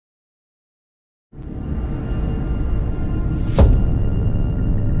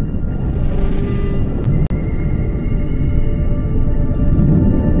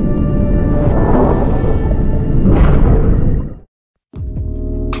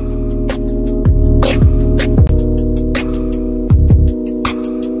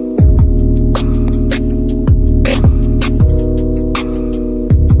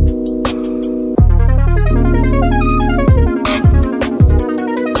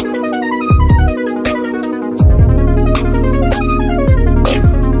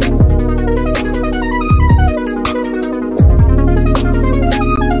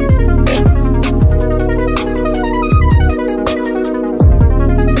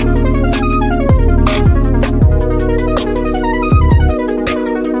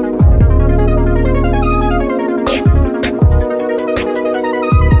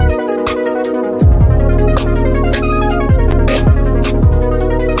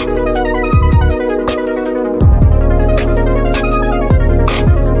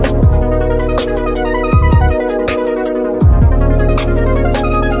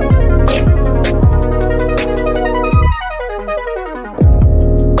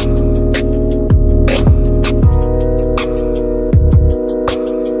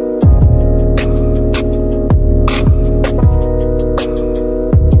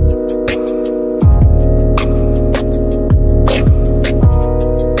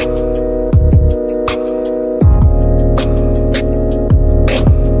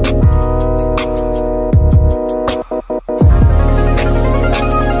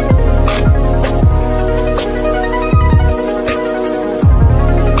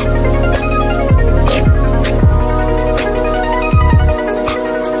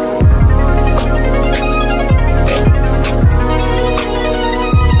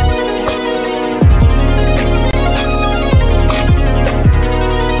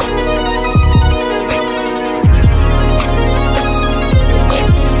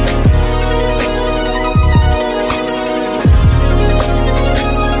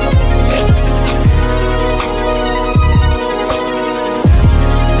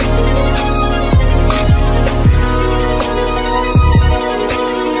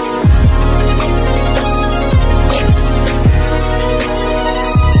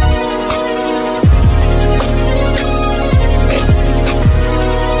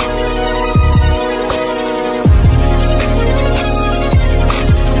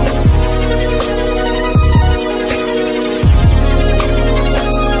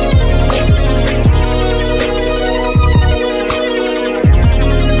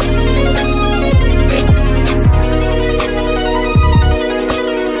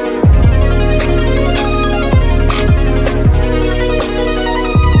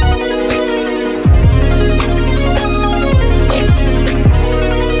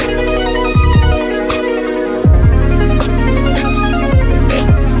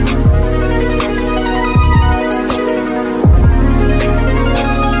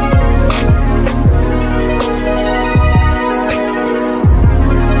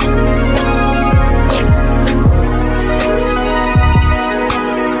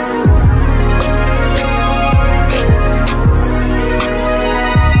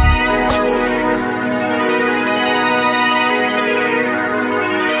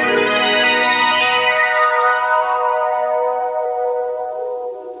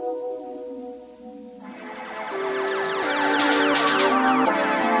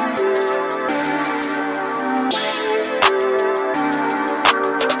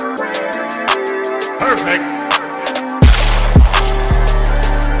Perfect.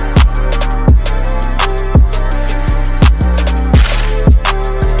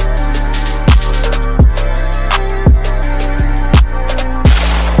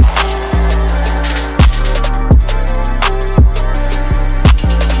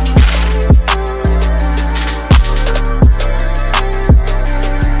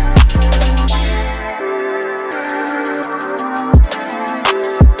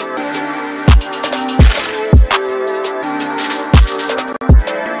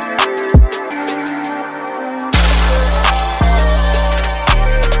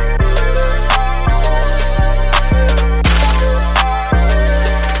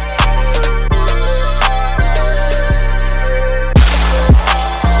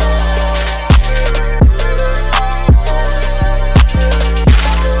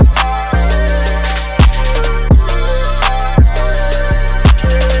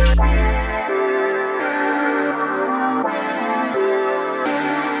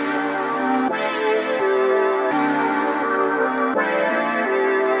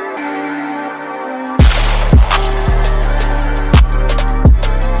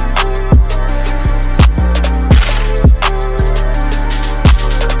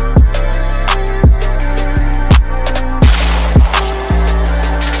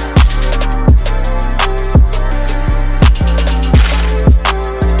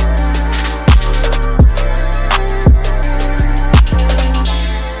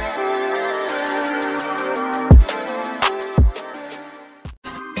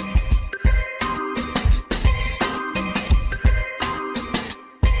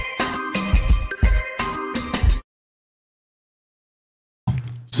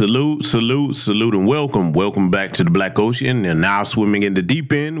 Salute, and welcome back to the Black Ocean. And now swimming in the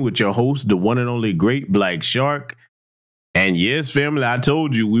deep end with your host, the one and only Great Black Shark. And yes, family, I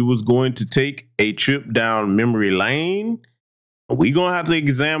told you we was going to take a trip down memory lane. We're going to have to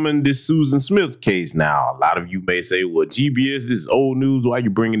examine this Susan Smith case now. A lot of you may say, well, GBS, this is old news. Why are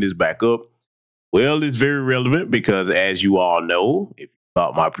you bringing this back up? Well, it's very relevant because, as you all know, if you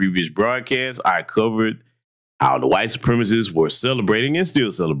thought my previous broadcast, I covered how the white supremacists were celebrating and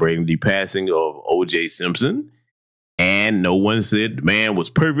still celebrating the passing of O.J. Simpson. And no one said the man was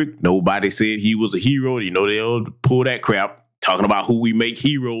perfect. Nobody said he was a hero. You know, they'll pull that crap, talking about who we make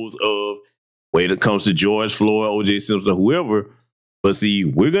heroes of when it comes to George Floyd, O.J. Simpson, whoever. But see,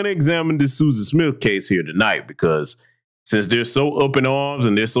 we're going to examine this Susan Smith case here tonight because since they're so up in arms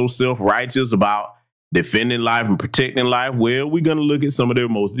and they're so self-righteous about defending life and protecting life, well, we're going to look at some of their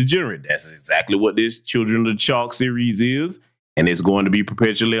most degenerate. That's exactly what this Children of the Chalk series is. And it's going to be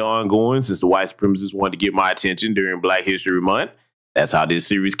perpetually ongoing since the white supremacists wanted to get my attention during Black History Month. That's how this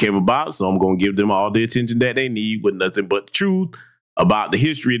series came about. So I'm going to give them all the attention that they need with nothing but the truth about the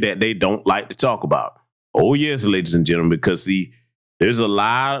history that they don't like to talk about. Oh, yes, ladies and gentlemen, because see, there's a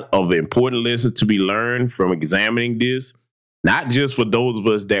lot of important lessons to be learned from examining this, not just for those of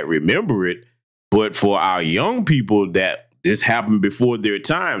us that remember it, but for our young people that this happened before their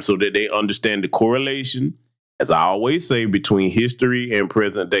time so that they understand the correlation, as I always say, between history and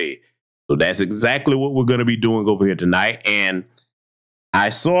present day. So that's exactly what we're going to be doing over here tonight. And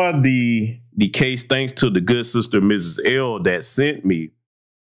I saw the case thanks to the good sister, Mrs. L, that sent me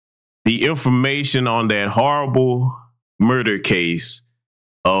the information on that horrible murder case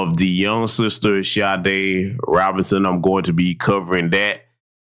of the young sister, Sade Robinson. I'm going to be covering that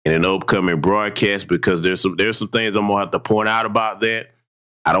in an upcoming broadcast because there's some things I'm gonna have to point out about that.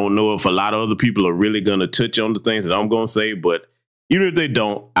 I don't know if a lot of other people are really gonna touch on the things that I'm gonna say, but even if they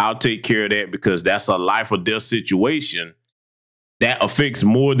don't, I'll take care of that because that's a life or death situation that affects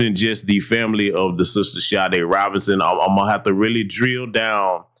more than just the family of the sister Sade Robinson. I'm gonna have to really drill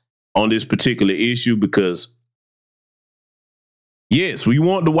down on this particular issue because yes, we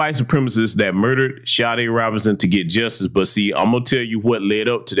want the white supremacists that murdered Sade Robinson to get justice. But see, I'm going to tell you what led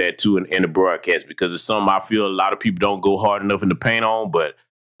up to that, too, in the broadcast, because it's something I feel a lot of people don't go hard enough in the paint on. But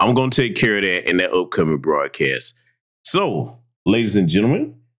I'm going to take care of that in that upcoming broadcast. So, ladies and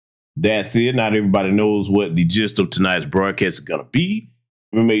gentlemen, that's it. Not everybody knows what the gist of tonight's broadcast is going to be.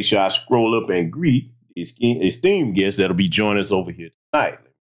 Let me make sure I scroll up and greet the esteemed guests that'll be joining us over here tonight.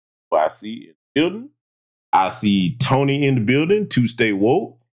 I see in the building. I see Tony in the building, to stay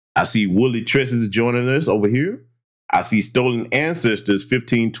woke. I see Willie Tresses joining us over here. I see Stolen Ancestors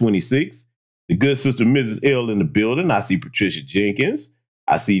 1526. The good sister Mrs. L in the building. I see Patricia Jenkins.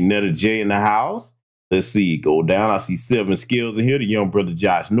 I see Netta J in the house. Let's see, go down. I see Seven Skills in here. The young brother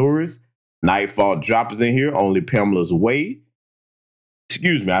Josh Norris. Nightfall Droppers in here. Only Pamela's Way.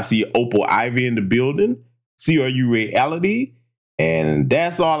 Excuse me. I see Opal Ivy in the building. CRU Reality. And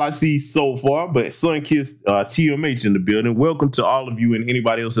that's all I see so far. But Sunkissed TMH in the building. Welcome to all of you and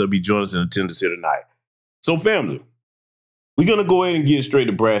anybody else that'll be joining us in attendance here tonight. So, family, we're going to go ahead and get straight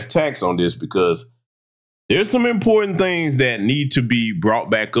to brass tacks on this because there's some important things that need to be brought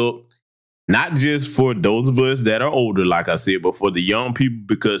back up, not just for those of us that are older, like I said, but for the young people,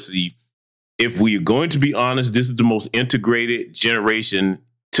 because see, if we're going to be honest, this is the most integrated generation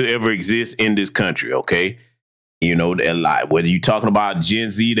to ever exist in this country, okay? You know, whether you're talking about Gen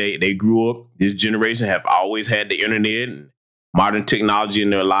Z, they grew up, this generation have always had the internet and modern technology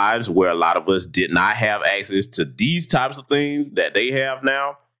in their lives, where a lot of us did not have access to these types of things that they have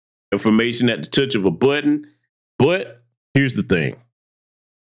now. Information at the touch of a button. But here's the thing.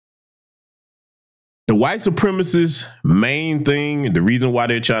 The white supremacists' main thing, the reason why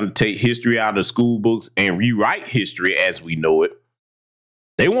they're trying to take history out of school books and rewrite history as we know it,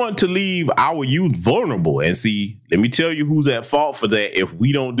 they want to leave our youth vulnerable. And see, let me tell you who's at fault for that. If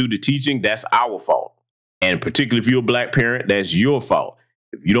we don't do the teaching, that's our fault. And particularly if you're a black parent, that's your fault.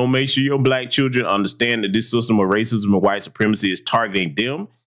 If you don't make sure your black children understand that this system of racism and white supremacy is targeting them,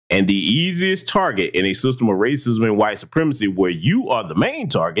 and the easiest target in a system of racism and white supremacy where you are the main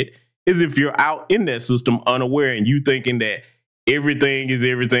target is if you're out in that system unaware and you thinking that everything is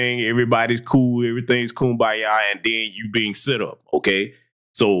everything, everybody's cool, everything's kumbaya, and then you being set up, okay?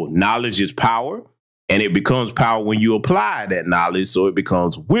 So knowledge is power, and it becomes power when you apply that knowledge, so it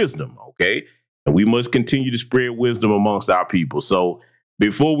becomes wisdom, okay? And we must continue to spread wisdom amongst our people. So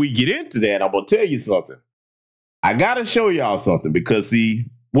before we get into that, I'm going to tell you something. I got to show y'all something because, see,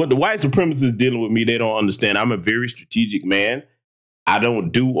 what the white supremacists dealing with me, they don't understand. I'm a very strategic man. I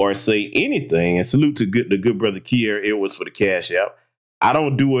don't do or say anything. And salute to the good brother Kier Edwards for the cash app. I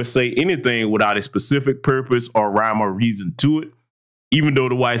don't do or say anything without a specific purpose or rhyme or reason to it, even though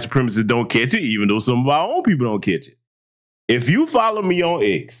the white supremacists don't catch it, even though some of our own people don't catch it. If you follow me on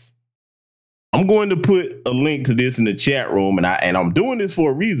X, I'm going to put a link to this in the chat room, and I'm doing this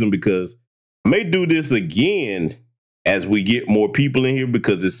for a reason because I may do this again as we get more people in here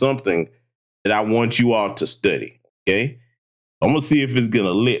because it's something that I want you all to study, okay? I'm going to see if it's going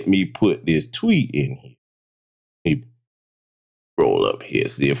to let me put this tweet in here. Let me roll up here,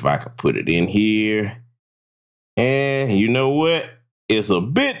 see if I can put it in here. And you know what? It's a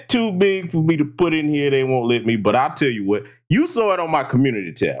bit too big for me to put in here. They won't let me, but I'll tell you what. You saw it on my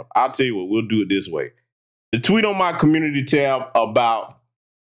community tab. I'll tell you what, we'll do it this way. The tweet on my community tab about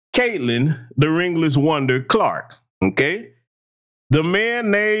Caitlin, the ringless wonder Clark, okay? The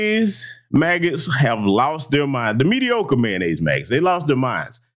mayonnaise maggots have lost their mind. The mediocre mayonnaise maggots, they lost their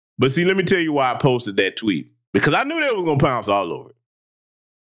minds. But see, let me tell you why I posted that tweet. Because I knew they were going to pounce all over it.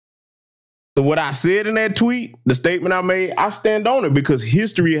 So what I said in that tweet, the statement I made, I stand on it because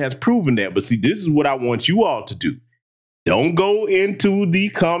history has proven that. But see, this is what I want you all to do. Don't go into the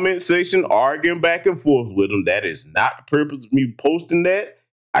comment section arguing back and forth with them. That is not the purpose of me posting that.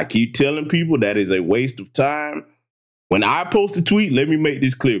 I keep telling people that is a waste of time. When I post a tweet, let me make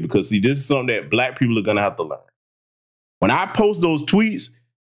this clear because see, this is something that black people are going to have to learn. When I post those tweets,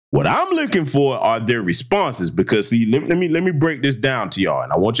 what I'm looking for are their responses because see, let me break this down to y'all,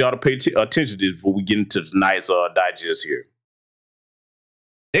 and I want y'all to pay attention to this before we get into tonight's digest here.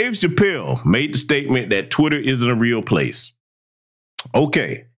 Dave Chappelle made the statement that Twitter isn't a real place.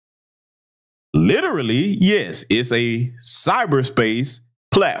 Okay. Literally, yes, it's a cyberspace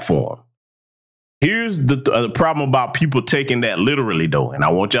platform. Here's the problem about people taking that literally, though, and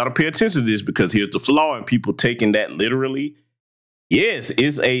I want y'all to pay attention to this because here's the flaw in people taking that literally. Yes,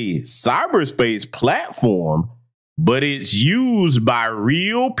 it's a cyberspace platform, but it's used by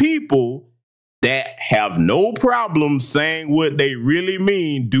real people that have no problem saying what they really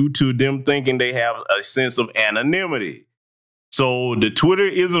mean due to them thinking they have a sense of anonymity. So the Twitter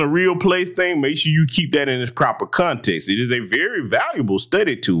isn't a real place thing. Make sure you keep that in its proper context. It is a very valuable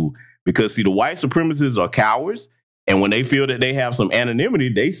study tool because, see, the white supremacists are cowards. And when they feel that they have some anonymity,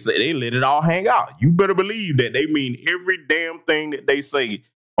 they say they let it all hang out. You better believe that they mean every damn thing that they say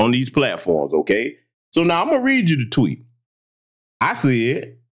on these platforms, okay? So now I'm going to read you the tweet. I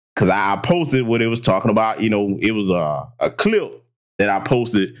said, because I posted what it was talking about. You know, it was a clip that I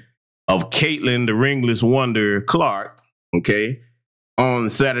posted of Caitlin, the ringless wonder Clark, okay,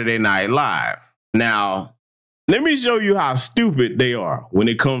 on Saturday Night Live. Now, let me show you how stupid they are when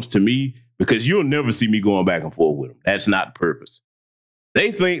it comes to me, because you'll never see me going back and forth with them. That's not the purpose.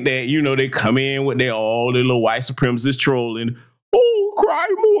 They think that, you know, they come in with all their little white supremacist trolling. Oh, cry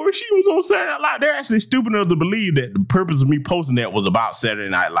more. She was on Saturday Night Live. They're actually stupid enough to believe that the purpose of me posting that was about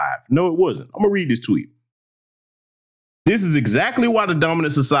Saturday Night Live. No, it wasn't. I'm going to read this tweet. This is exactly why the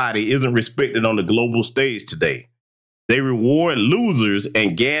dominant society isn't respected on the global stage today. They reward losers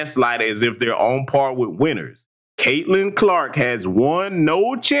and gaslight as if they're on par with winners. Caitlin Clark has won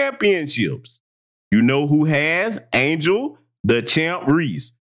no championships. You know who has? Angel, the champ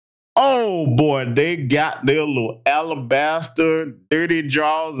Reese. Oh boy, they got their little alabaster, dirty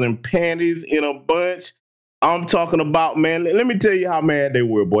drawers and panties in a bunch. I'm talking about, man, let me tell you how mad they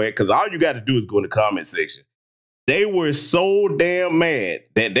were, boy, because all you got to do is go in the comment section. They were so damn mad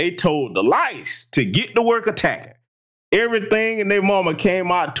that they told the lice to get to work attacking. Everything and their mama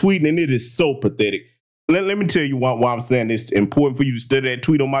came out tweeting, and it is so pathetic. Let me tell you why I'm saying it's important for you to study that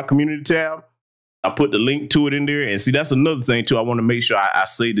tweet on my community tab. I put the link to it in there. And see, that's another thing, too. I want to make sure I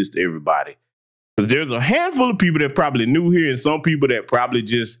say this to everybody. Because there's a handful of people that probably new here and some people that probably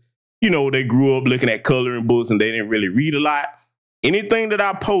just, you know, they grew up looking at coloring books and they didn't really read a lot. Anything that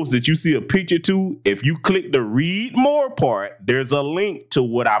I post that you see a picture to, if you click the read more part, there's a link to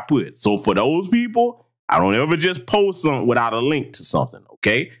what I put. So for those people, I don't ever just post something without a link to something,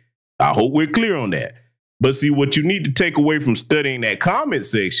 okay? I hope we're clear on that. But see, what you need to take away from studying that comment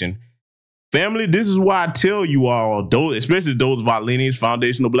section, family, this is why I tell you all, especially those of our lineage,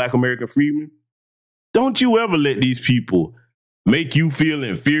 foundational Black American freedmen, don't you ever let these people make you feel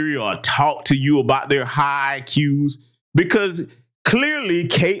inferior or talk to you about their high IQs, because clearly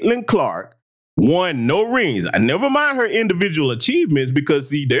Caitlin Clark won no rings. I never mind her individual achievements, because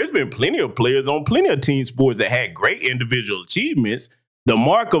see, there's been plenty of players on plenty of team sports that had great individual achievements. The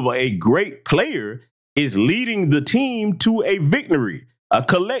mark of a great player is leading the team to a victory, a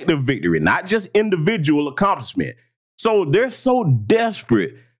collective victory, not just individual accomplishment. So they're so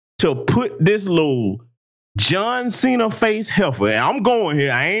desperate to put this little John Cena face heifer, and I'm going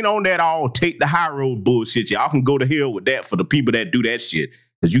here, I ain't on that all take the high road bullshit. Y'all can go to hell with that for the people that do that shit.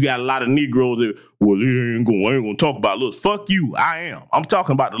 Because you got a lot of Negroes that, well, I ain't gonna talk about looks. Fuck you, I am. I'm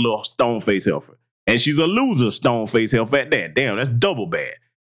talking about the little stone face heifer. And she's a loser stone face heifer at that. Damn, that's double bad.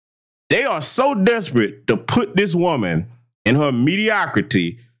 They are so desperate to put this woman and her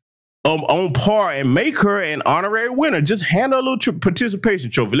mediocrity on par and make her an honorary winner. Just hand her a little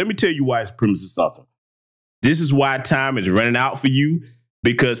participation trophy. Let me tell you why it's premise is something. This is why time is running out for you,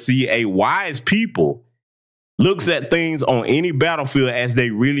 because see, a wise people looks at things on any battlefield as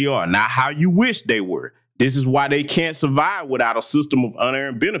they really are, not how you wish they were. This is why they can't survive without a system of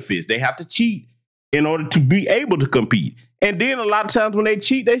unearned benefits. They have to cheat in order to be able to compete. And then a lot of times when they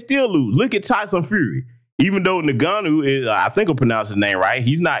cheat, they still lose. Look at Tyson Fury. Even though Ngannou is, I think I pronounced his name right,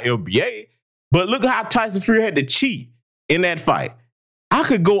 he's not LBA, but look at how Tyson Fury had to cheat in that fight. I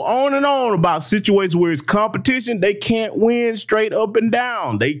could go on and on about situations where it's competition. They can't win straight up and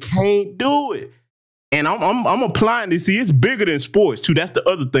down. They can't do it. And I'm applying this. See, it's bigger than sports, too. That's the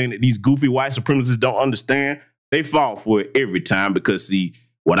other thing that these goofy white supremacists don't understand. They fall for it every time because, see,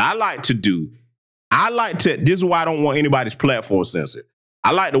 what I like to do, this is why I don't want anybody's platform censored.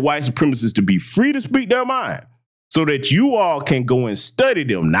 I like the white supremacists to be free to speak their mind so that you all can go and study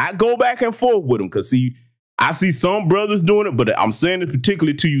them, not go back and forth with them. Because, see, I see some brothers doing it, but I'm saying it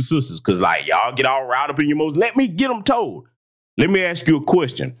particularly to you sisters, because like y'all get all riled up in your emotions. Let me get them told. Let me ask you a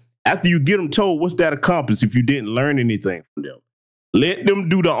question. After you get them told, what's that accomplish if you didn't learn anything from them? Let them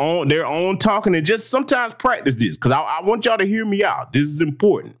do their own talking and just sometimes practice this, because I want y'all to hear me out. This is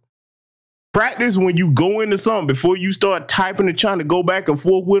important. Practice when you go into something before you start typing and trying to go back and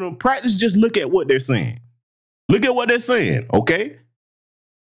forth with them. Practice, just look at what they're saying. Look at what they're saying, okay?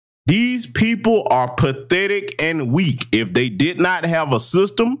 These people are pathetic and weak. If they did not have a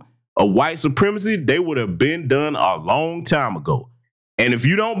system of white supremacy, they would have been done a long time ago. And if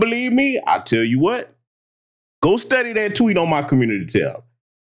you don't believe me, I'll tell you what. Go study that tweet on my community tab.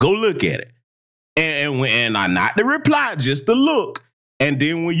 Go look at it. And not the reply, just the look. And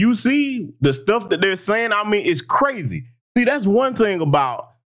then when you see the stuff that they're saying, I mean, it's crazy. See, that's one thing about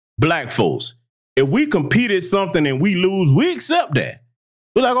black folks. If we compete at something and we lose, we accept that.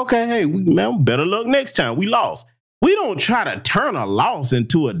 We're like, okay, hey, man, better luck next time. We lost. We don't try to turn a loss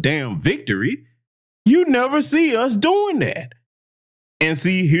into a damn victory. You never see us doing that. And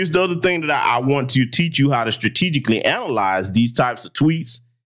see, here's the other thing that I want to teach you how to strategically analyze these types of tweets.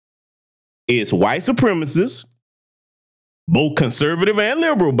 It's white supremacists, both conservative and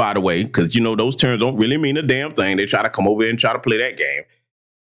liberal, by the way, because, you know, those terms don't really mean a damn thing. They try to come over here and try to play that game.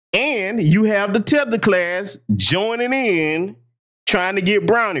 And you have the tether class joining in, trying to get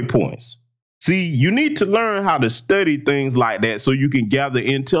brownie points. See, you need to learn how to study things like that so you can gather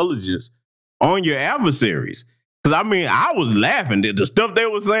intelligence on your adversaries. Because, I mean, I was laughing at the stuff they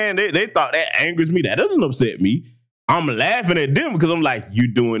were saying. They thought that angers me. That doesn't upset me. I'm laughing at them because I'm like, you're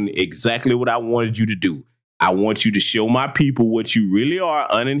doing exactly what I wanted you to do. I want you to show my people what you really are,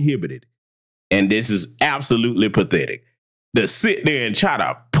 uninhibited. And this is absolutely pathetic. to sit there and try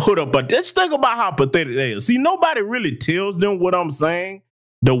to put up a, just think about how pathetic they is. See, nobody really tells them what I'm saying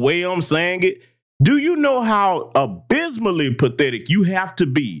the way I'm saying it. Do you know how abysmally pathetic you have to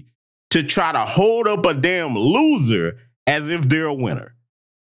be to try to hold up a damn loser as if they're a winner?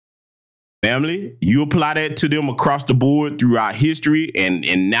 Family, you apply that to them across the board throughout history, and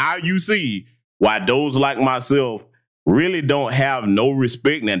now you see why those like myself really don't have no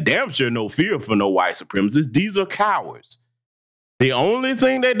respect and damn sure no fear for no white supremacists. These are cowards. The only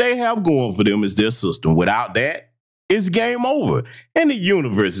thing that they have going for them is their system. Without that, it's game over. And the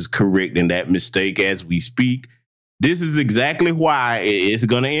universe is correcting that mistake as we speak. This is exactly why it's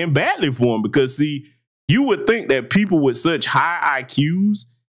going to end badly for them, because, see, you would think that people with such high IQs,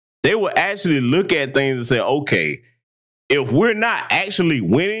 they would actually look at things and say, okay, if we're not actually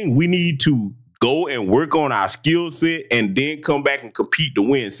winning, we need to go and work on our skill set and then come back and compete to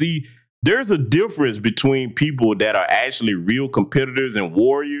win. See, there's a difference between people that are actually real competitors and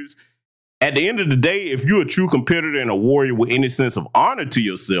warriors. At the end of the day, if you're a true competitor and a warrior with any sense of honor to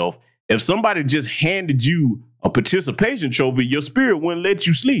yourself, if somebody just handed you a participation trophy, your spirit wouldn't let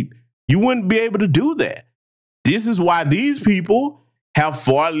you sleep. You wouldn't be able to do that. This is why these people have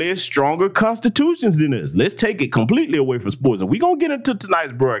far less stronger constitutions than us. Let's take it completely away from sports. And we're going to get into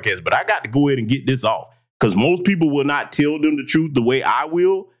tonight's broadcast, but I got to go ahead and get this off because most people will not tell them the truth the way I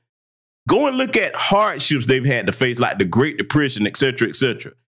will. Go and look at hardships they've had to face, like the Great Depression, et cetera, et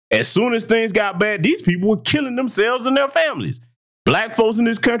cetera. As soon as things got bad, these people were killing themselves and their families. Black folks in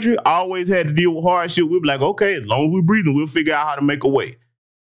this country always had to deal with hardship. We'd be like, okay, as long as we're breathing, we'll figure out how to make a way.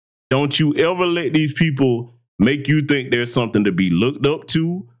 Don't you ever let these people make you think there's something to be looked up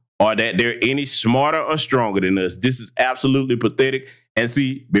to or that they're any smarter or stronger than us. This is absolutely pathetic. And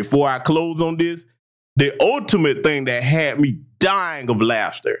see, before I close on this, the ultimate thing that had me dying of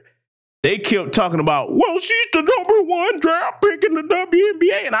laughter, they kept talking about, well, she's the #1 draft pick in the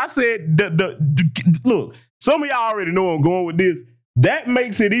WNBA. And I said, look, some of y'all already know I'm going with this. That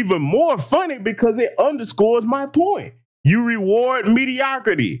makes it even more funny because it underscores my point. You reward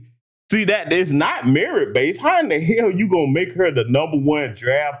mediocrity. See, that is not merit-based. How in the hell you gonna make her the #1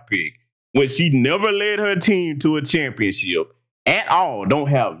 draft pick when she never led her team to a championship at all, don't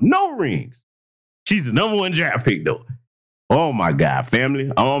have no rings? She's the #1 draft pick, though. Oh, my God, family.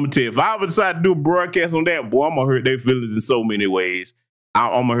 I'm going to tell you, if I ever decide to do a broadcast on that, boy, I'm going to hurt their feelings in so many ways.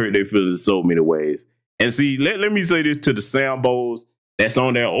 I'm going to hurt their feelings in so many ways. And see, let me say this to the Sambos that's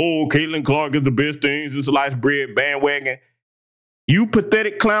on there, oh, Caitlin Clark is the best thing since sliced bread bandwagon. You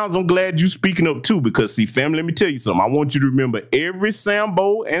pathetic clowns, I'm glad you speaking up too, because see, family, let me tell you something. I want you to remember every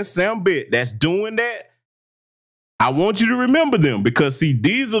Sambo and Sambit that's doing that. I want you to remember them because see,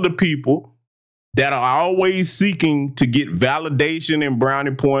 these are the people that are always seeking to get validation and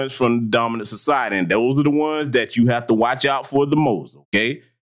brownie points from the dominant society. And those are the ones that you have to watch out for the most, okay?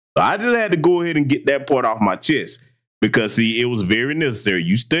 So I just had to go ahead and get that part off my chest because, see, it was very necessary.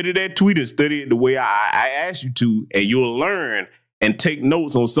 You study that tweet and study it the way I asked you to, and you'll learn and take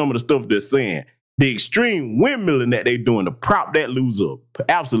notes on some of the stuff they're saying. The extreme windmilling that they're doing to prop that loser up,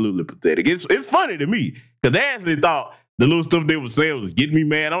 absolutely pathetic. It's funny to me because they actually thought the little stuff they were saying was getting me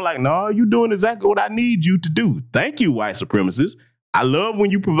mad. I'm like, no, you're doing exactly what I need you to do. Thank you, white supremacists. I love when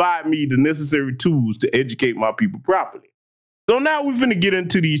you provide me the necessary tools to educate my people properly. So now we're going to get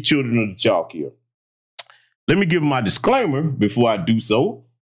into these children of the chalk here. Let me give my disclaimer before I do so.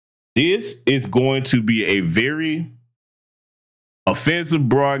 This is going to be a very offensive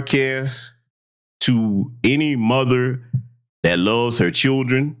broadcast to any mother that loves her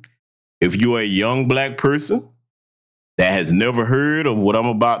children. If you're a young Black person that has never heard of what I'm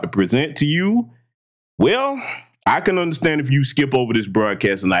about to present to you, well, I can understand if you skip over this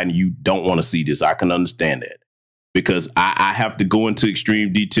broadcast tonight and you don't want to see this. I can understand that because I have to go into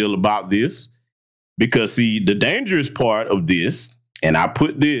extreme detail about this because, see, the dangerous part of this, and I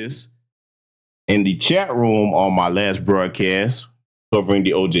put this in the chat room on my last broadcast covering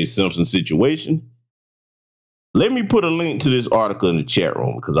the O.J. Simpson situation. Let me put a link to this article in the chat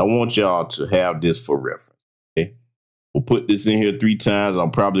room because I want y'all to have this for reference. Okay. We'll put this in here 3 times. I'll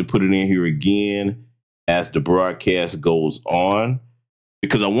probably put it in here again as the broadcast goes on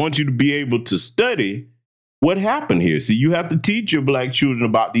because I want you to be able to study what happened here. See, you have to teach your Black children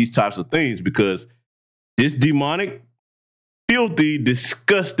about these types of things because this demonic, filthy,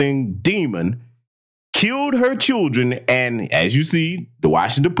 disgusting demon killed her children. And as you see, the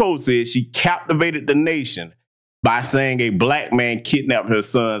Washington Post said she captivated the nation by saying a Black man kidnapped her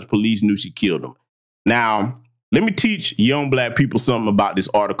sons. Police knew she killed them. Now, let me teach young Black people something about this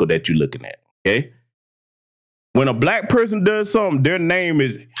article that you're looking at, okay? When a Black person does something, their name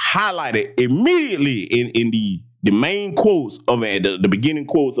is highlighted immediately in the the main quotes of it, the beginning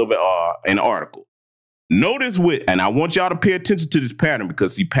quotes of it are an article. Notice and I want y'all to pay attention to this pattern,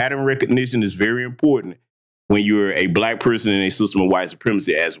 because see, pattern recognition is very important when you're a black person in a system of white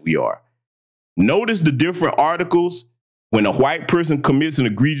supremacy, as we are. Notice the different articles. When a white person commits an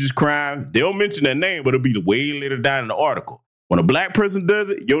egregious crime, they'll mention their name, but it'll be way later down in the article. When a black person does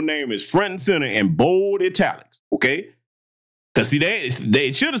it, your name is front and center in bold italics, okay? Because see,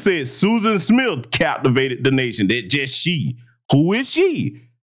 they should have said Susan Smith captivated the nation. That just she. Who is she?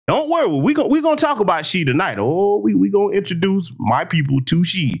 Don't worry, we're gonna talk about she tonight. Oh, we gonna introduce my people to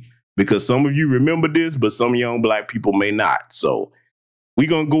she, because some of you remember this, but some young black people may not. So we're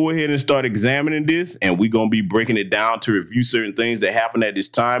going to go ahead and start examining this, and we're going to be breaking it down to review certain things that happened at this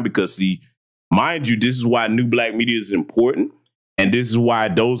time, because, see, mind you, this is why new black media is important, and this is why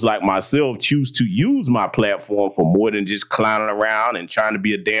those like myself choose to use my platform for more than just clowning around and trying to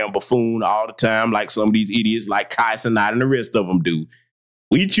be a damn buffoon all the time like some of these idiots like Kai Cenat and the rest of them do.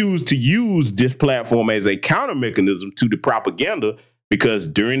 We choose to use this platform as a counter mechanism to the propaganda, because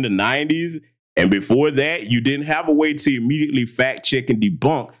during the 90s, and before that, you didn't have a way to immediately fact check and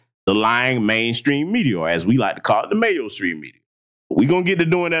debunk the lying mainstream media, or as we like to call it, the Mayo Stream media. We're going to get to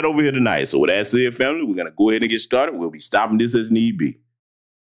doing that over here tonight. So with that said, family, we're going to go ahead and get started. We'll be stopping this as need be.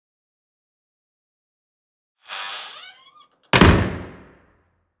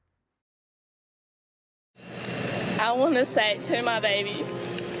 I want to say to my babies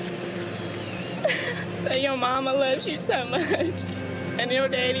that your mama loves you so much. And your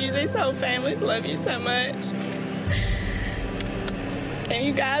daddy, these whole families love you so much. And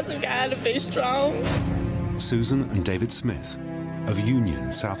you guys have got to be strong. Susan and David Smith of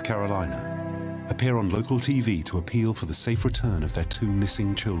Union, South Carolina, appear on local TV to appeal for the safe return of their two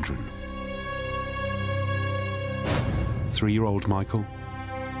missing children. 3-year-old Michael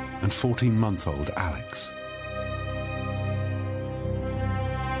and 14-month-old Alex.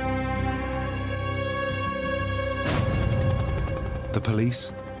 The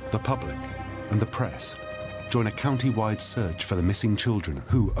police, the public, and the press join a county-wide search for the missing children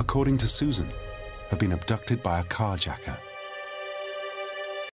who, according to Susan, have been abducted by a carjacker.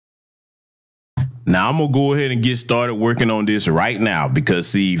 Now, I'm going to go ahead and get started working on this right now, because,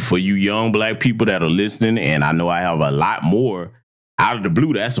 see, for you young black people that are listening, and I know I have a lot more out of the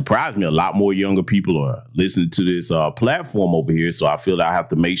blue, that surprised me. A lot more younger people are listening to this platform over here, so I feel that I have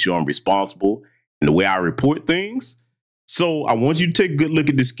to make sure I'm responsible in the way I report things. So I want you to take a good look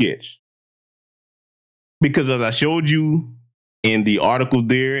at this sketch, because as I showed you in the article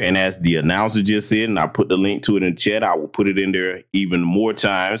there, and as the announcer just said, and I put the link to it in the chat, I will put it in there even more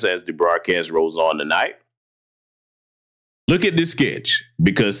times as the broadcast rolls on tonight. Look at this sketch,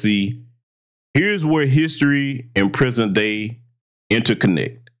 because see, here's where history and present day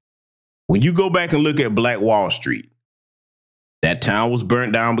interconnect. When you go back and look at Black Wall Street, that town was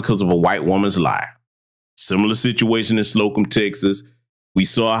burnt down because of a white woman's lie. Similar situation in Slocum, Texas. We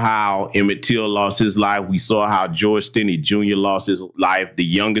saw how Emmett Till lost his life. We saw how George Stinney Jr. lost his life, the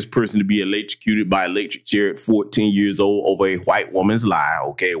youngest person to be electrocuted by electric chair at 14 years old over a white woman's lie,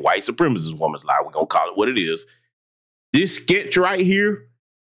 okay? White supremacist woman's lie. We're going to call it what it is. This sketch right here,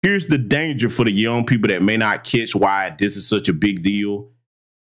 here's the danger for the young people that may not catch why this is such a big deal.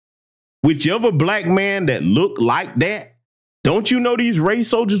 Whichever black man that looked like that, don't you know these race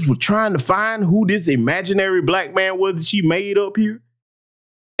soldiers were trying to find who this imaginary black man was that she made up here?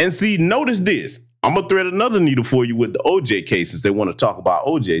 And see, notice this. I'm going to thread another needle for you with the OJ case, since they want to talk about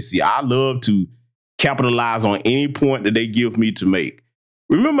OJ. See, I love to capitalize on any point that they give me to make.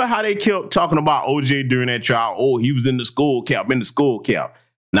 Remember how they kept talking about OJ during that trial? Oh, he was in the skull cap,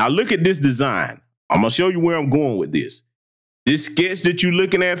 Now look at this design. I'm going to show you where I'm going with this. This sketch that you're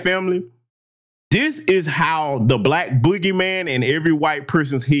looking at, family, this is how the black boogeyman in every white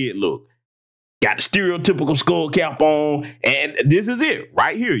person's head look. Got the stereotypical skull cap on, and this is it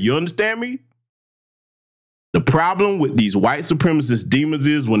right here. You understand me? The problem with these white supremacist demons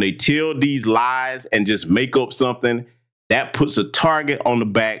is when they tell these lies and just make up something, that puts a target on the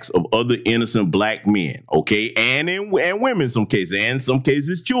backs of other innocent black men, okay? And women in some cases, and in some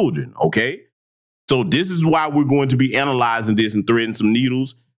cases children, okay? So this is why we're going to be analyzing this and threading some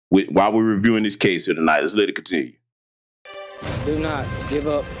needles while we're reviewing this case here tonight. Let's let it continue. Do not give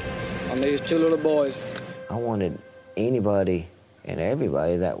up on these two little boys. I wanted anybody and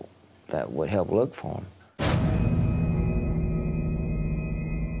everybody that would help look for them.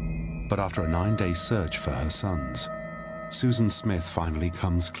 But after a 9-day search for her sons, Susan Smith finally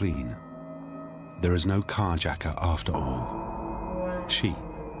comes clean. There is no carjacker after all. She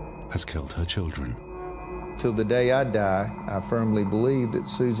has killed her children. Till the day I die, I firmly believe that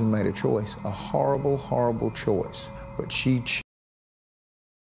Susan made a choice, a horrible, horrible choice. But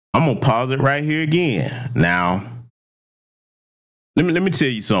I'm gonna pause it right here again. Now, let me tell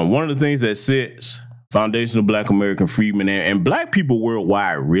you something. One of the things that sets foundational Black American freedmen and Black people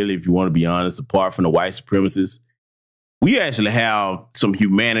worldwide, really, if you want to be honest, apart from the white supremacists, we actually have some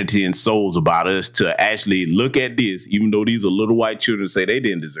humanity and souls about us to actually look at this, even though these are little white children, say they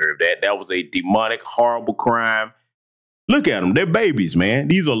didn't deserve that. That was a demonic, horrible crime. Look at them. They're babies, man.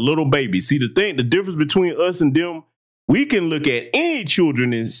 These are little babies. See, the difference between us and them, we can look at any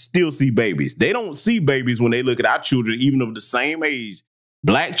children and still see babies. They don't see babies when they look at our children, even of the same age.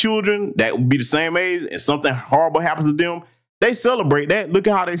 Black children that would be the same age and something horrible happens to them, they celebrate that. Look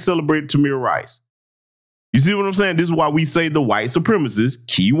at how they celebrate Tamir Rice. You see what I'm saying? This is why we say the white supremacists,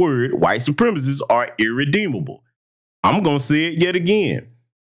 key word, white supremacists are irredeemable. I'm going to say it yet again.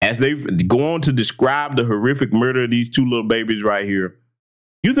 As they go on to describe the horrific murder of these two little babies right here,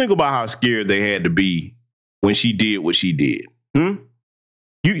 you think about how scared they had to be when she did what she did. I'm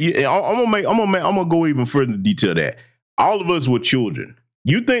gonna go even further in detail that. All of us were children.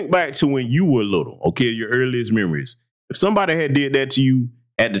 You think back to when you were little, okay, your earliest memories. If somebody had did that to you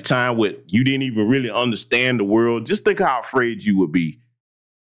at the time when you didn't even really understand the world, just think how afraid you would be.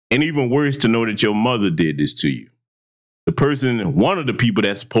 And even worse, to know that your mother did this to you. The person, one of the people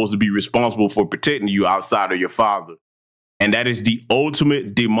that's supposed to be responsible for protecting you outside of your father. And that is the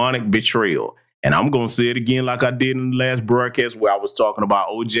ultimate demonic betrayal. And I'm going to say it again like I did in the last broadcast where I was talking about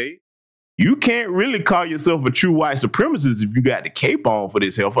OJ. You can't really call yourself a true white supremacist if you got the cape on for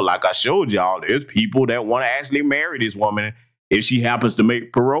this heifer. Like I showed y'all, there's people that want to actually marry this woman if she happens to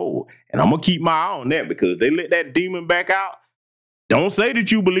make parole. And I'm going to keep my eye on that, because they let that demon back out. Don't say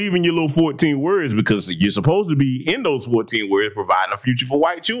that you believe in your little 14 words, because you're supposed to be in those 14 words providing a future for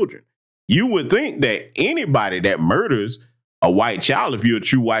white children. You would think that anybody that murders a white child, if you're a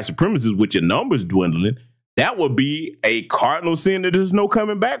true white supremacist with your numbers dwindling, that would be a cardinal sin that there's no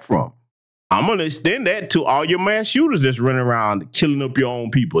coming back from. I'm going to extend that to all your mass shooters that's running around killing up your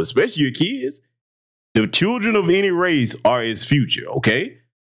own people, especially your kids. The children of any race are its future, okay?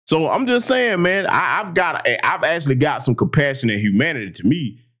 So I'm just saying, man, I've actually got some compassion and humanity to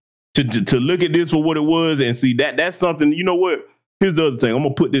me to look at this for what it was and see that's something. You know what? Here's the other thing. I'm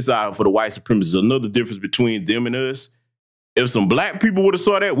going to put this out for the white supremacists. Another difference between them and us. If some Black people would have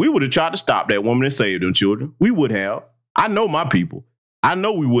saw that, we would have tried to stop that woman and save them children. We would have. I know my people. I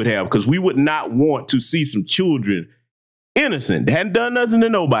know we would have, because we would not want to see some children, innocent, hadn't done nothing to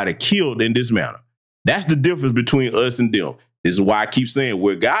nobody, killed in this manner. That's the difference between us and them. This is why I keep saying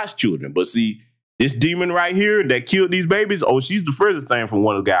we're God's children. But see, this demon right here that killed these babies, oh, she's the furthest thing from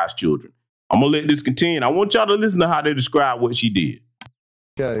one of God's children. I'm going to let this continue. I want y'all to listen to how they describe what she did.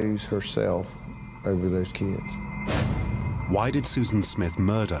 chose herself over those kids. Why did Susan Smith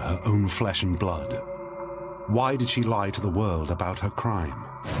murder her own flesh and blood? Why did she lie to the world about her crime?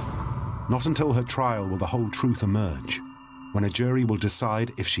 Not until her trial will the whole truth emerge, when a jury will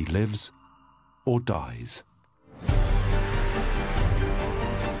decide if she lives or dies.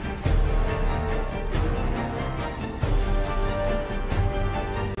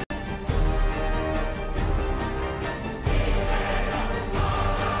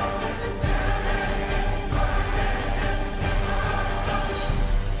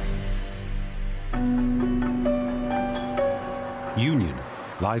 Union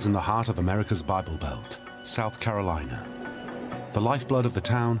lies in the heart of America's Bible Belt, South Carolina. The lifeblood of the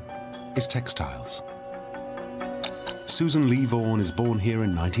town is textiles. Susan Lee Vaughan is born here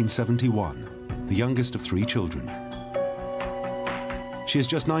in 1971, the youngest of 3 children. She is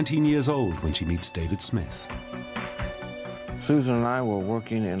just 19 years old when she meets David Smith. Susan and I were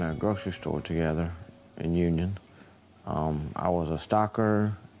working in a grocery store together in Union. I was a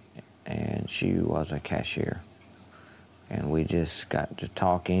stocker and she was a cashier. And we just got to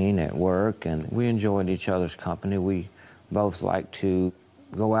talking at work, and we enjoyed each other's company. We both like to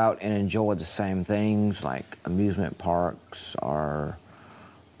go out and enjoy the same things, like amusement parks, or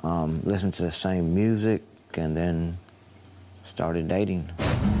listen to the same music, and then started dating.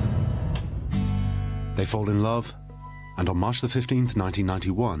 They fall in love, and on March the 15th,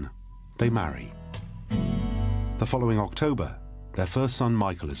 1991, they marry. The following October, their first son,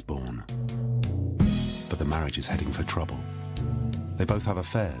 Michael, is born. But the marriage is heading for trouble. They both have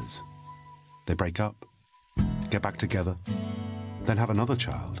affairs. They break up, get back together, then have another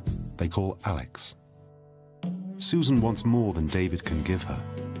child they call Alex. Susan wants more than David can give her,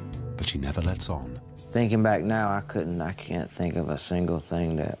 but she never lets on. Thinking back now, I can't think of a single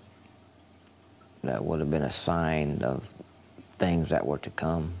thing that would have been a sign of things that were to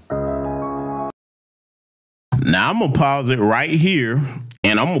come. Now I'm gonna pause it right here,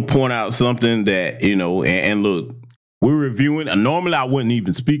 and I'm gonna point out something that, you know, and look, we're reviewing. Normally, I wouldn't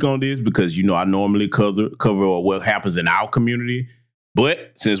even speak on this because, you know, I normally cover what happens in our community.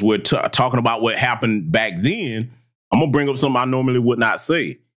 But since we're talking about what happened back then, I'm gonna bring up something I normally would not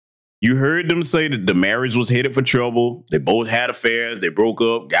say. You heard them say that the marriage was headed for trouble. They both had affairs. They broke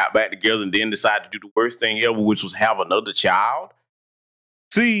up, got back together, and then decided to do the worst thing ever, which was have another child.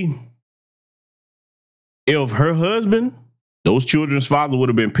 See, if her husband, those children's father, would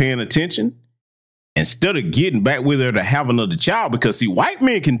have been paying attention, instead of getting back with her to have another child, because see, white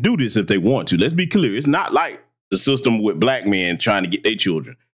men can do this if they want to. Let's be clear. It's not like the system with black men trying to get their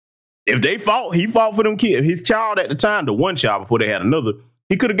children. If they fought, he fought for them kids. His child at the time, the one child before they had another,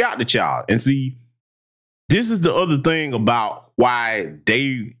 he could have got the child. And see, this is the other thing about why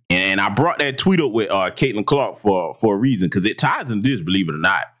they, and I brought that tweet up with Caitlin Clark for a reason, because it ties into this, believe it or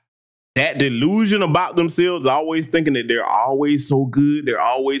not. That delusion about themselves, always thinking that they're always so good, they're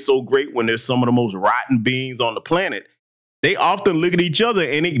always so great when they're some of the most rotten beings on the planet. They often look at each other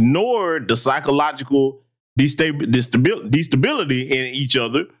and ignore the psychological destability in each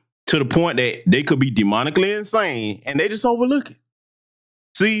other to the point that they could be demonically insane, and they just overlook it.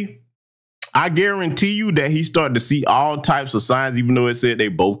 See, I guarantee you that he started to see all types of signs, even though it said they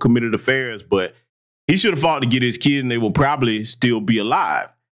both committed affairs, but he should have fought to get his kid and they will probably still be alive.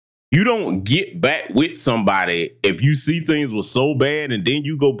 You don't get back with somebody if you see things were so bad and then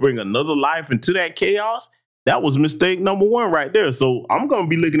you go bring another life into that chaos. That was mistake number one right there. So I'm going to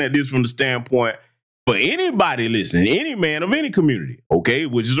be looking at this from the standpoint for anybody listening, any man of any community, okay,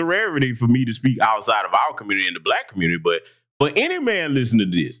 which is a rarity for me to speak outside of our community and the black community. But for any man listening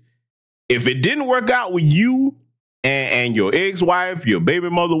to this, if it didn't work out with you and your ex-wife, your baby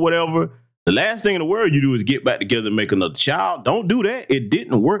mother, whatever, the last thing in the world you do is get back together and make another child. Don't do that. It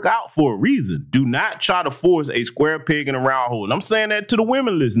didn't work out for a reason. Do not try to force a square peg in a round hole. And I'm saying that to the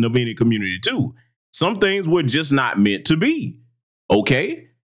women listening of any community too. Some things were just not meant to be. Okay?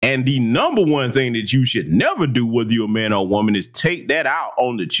 And the number one thing that you should never do, whether you're a man or a woman, is take that out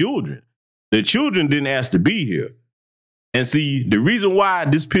on the children. The children didn't ask to be here. And see, the reason why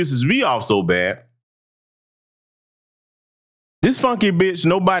this pisses me off so bad, this funky bitch,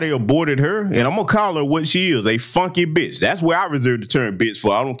 nobody aborted her, and I'm going to call her what she is, a funky bitch. That's where I reserve the term bitch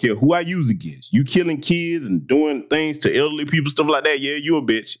for. I don't care who I use against. You killing kids and doing things to elderly people, stuff like that, yeah, you a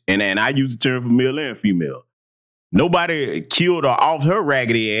bitch. And I use the term for male and female. Nobody killed her off her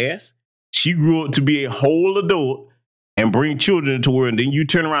raggedy ass. She grew up to be a whole adult and bring children into the world, and then you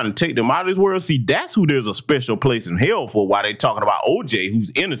turn around and take them out of this world. See, that's who there's a special place in hell for, while they talking about OJ,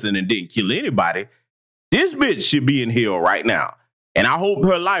 who's innocent and didn't kill anybody. This bitch should be in hell right now. And I hope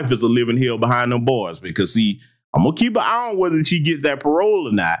her life is a living hell behind them boys, because, see, I'm going to keep an eye on whether she gets that parole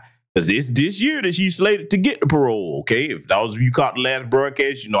or not, because it's this year that she's slated to get the parole, okay? If those of you caught the last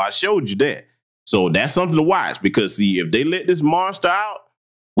broadcast, you know I showed you that. So that's something to watch, because, see, if they let this monster out,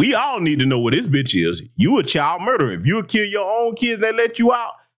 we all need to know what this bitch is. You a child murderer. If you'll kill your own kids, they let you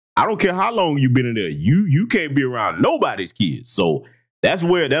out. I don't care how long you've been in there. You can't be around nobody's kids. So that's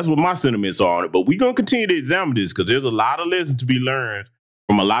what my sentiments are on it. But we're going to continue to examine this, because there's a lot of lessons to be learned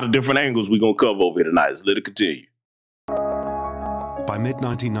from a lot of different angles we're going to cover over here tonight. So let it continue. By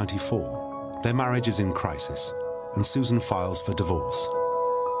mid-1994, their marriage is in crisis, and Susan files for divorce.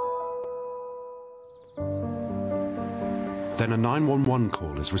 Then a 911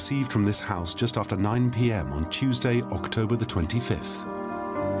 call is received from this house just after 9 p.m. on Tuesday, October the 25th.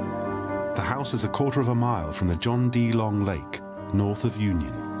 The house is a quarter of a mile from the John D. Long Lake, north of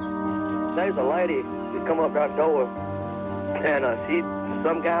Union. There's a lady who come up that door, and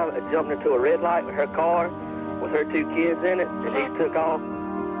some guy jumped into a red light with her car, with her 2 kids in it, and he took off.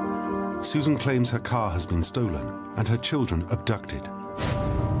 Susan claims her car has been stolen and her children abducted.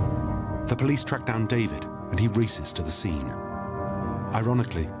 The police track down David, and he races to the scene.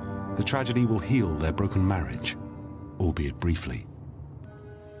 Ironically, the tragedy will heal their broken marriage, albeit briefly.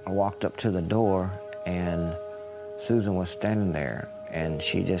 I walked up to the door, and Susan was standing there, and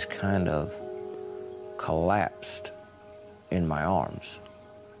she just kind of collapsed in my arms.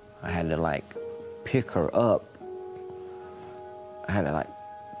 I had to, like, pick her up. I had to, like,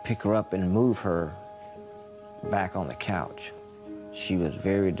 pick her up and move her back on the couch. She was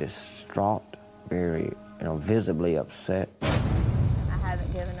very distraught, very, visibly upset. I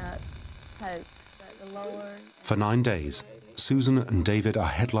haven't given up hope that the Lord... For 9 days, Susan and David are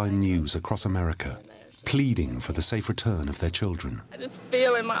headline news across America, pleading for the safe return of their children. I just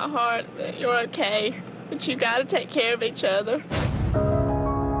feel in my heart that you're okay, but you got to take care of each other.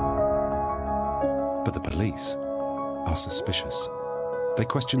 But the police are suspicious. They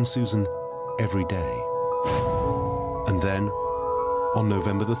question Susan every day. And then, on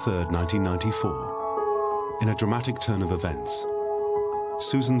November the 3rd, 1994, in a dramatic turn of events,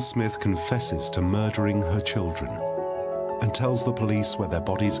 Susan Smith confesses to murdering her children and tells the police where their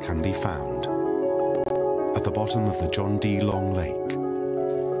bodies can be found. At the bottom of the John D. Long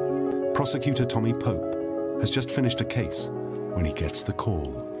Lake. Prosecutor Tommy Pope has just finished a case when he gets the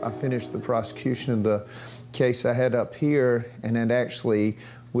call. I finished the prosecution of the case I had up here, and then actually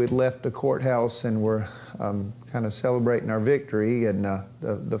we'd left the courthouse and were kind of celebrating our victory, and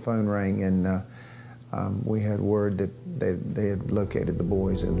the phone rang, and we had word that they had located the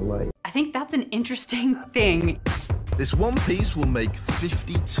boys in the lake. I think that's an interesting thing. This one piece will make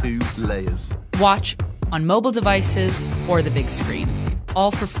 52 layers. Watch on mobile devices or the big screen.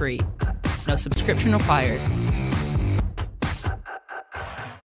 All for free. No subscription required.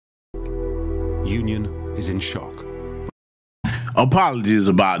 Union is in shock. Apologies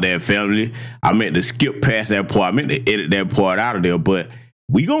about that, family. I meant to skip past that part. I meant to edit that part out of there, but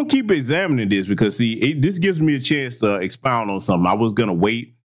we gonna keep examining this because, see, this gives me a chance to expound on something. I was gonna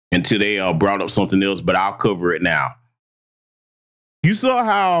wait until they brought up something else, but I'll cover it now. You saw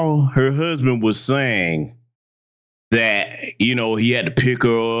how her husband was saying that, you know, he had to pick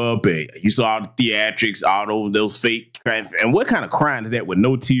her up, and you saw all the theatrics, all those fake crimes. And what kind of crime is that with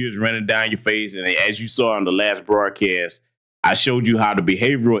no tears running down your face? And as you saw on the last broadcast, I showed you how the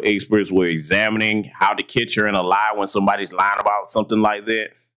behavioral experts were examining how to catch her in a lie when somebody's lying about something like that.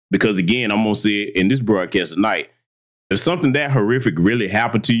 Because again, I'm going to say it in this broadcast tonight, if something that horrific really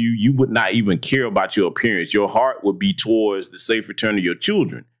happened to you, you would not even care about your appearance. Your heart would be towards the safe return of your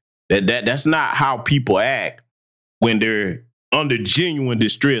children. That's not how people act when they're under genuine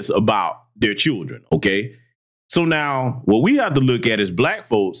distress about their children, okay? So now, what we have to look at is black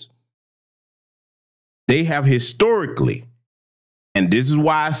folks, they have historically, and this is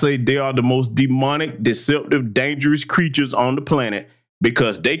why I say they are the most demonic, deceptive, dangerous creatures on the planet,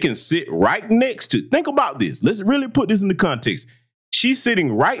 because they can sit right next to, think about this. Let's really put this into context. She's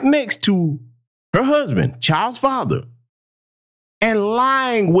sitting right next to her husband, child's father, and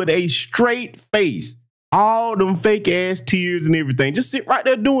lying with a straight face, all them fake ass tears and everything. Just sit right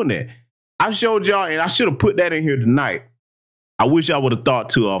there doing that. I showed y'all, and I should have put that in here tonight. I wish I would have thought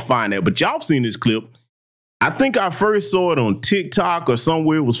to find that, but y'all have seen this clip. I think I first saw it on TikTok or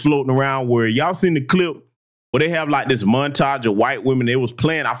somewhere it was floating around, where y'all seen the clip where they have like this montage of white women. They was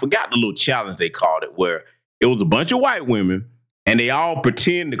playing, I forgot the little challenge they called it, where it was a bunch of white women and they all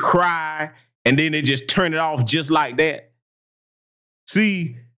pretend to cry and then they just turn it off just like that.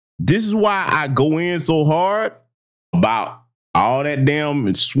 See, this is why I go in so hard about all that damn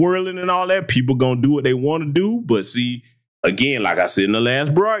and swirling and all that. People gonna do what they want to do. But see, again, like I said in the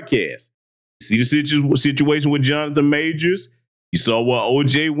last broadcast, see the situation with Jonathan Majors. You saw what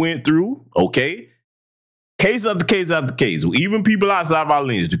OJ went through, okay? Case after case after case. Even people outside of our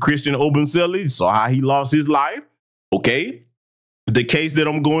lineage, the Christian Obumseli, saw how he lost his life, okay? The case that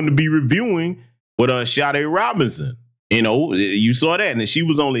I'm going to be reviewing with Sade Robinson, you know, you saw that, and she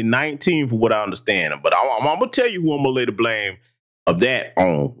was only 19 for what I understand. But I'm gonna tell you who I'm gonna lay the blame of that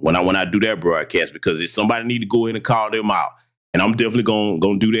on when I do that broadcast, because if somebody need to go in and call them out, and I'm definitely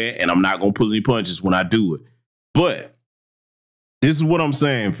gonna do that, and I'm not gonna pull any punches when I do it. But this is what I'm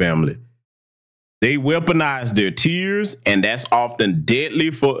saying, family. They weaponize their tears, and that's often deadly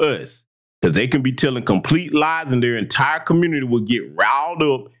for us, because they can be telling complete lies, and their entire community will get riled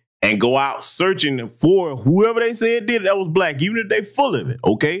up and go out searching for whoever they said did it that was black, even if they full of it,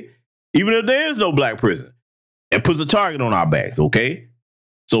 okay? Even if there is no black person. It puts a target on our backs, okay?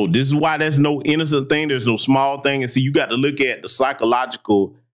 So this is why there's no innocent thing. There's no small thing. And see, you got to look at the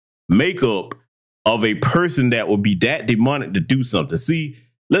psychological makeup of a person that would be that demonic to do something. See,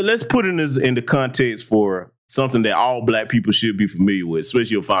 let's put in this into context for something that all black people should be familiar with,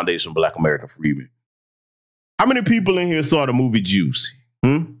 especially your foundation of Black American Freedmen. How many people in here saw the movie Juice?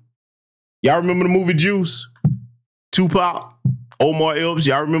 Y'all remember the movie Juice? Tupac, Omar Epps,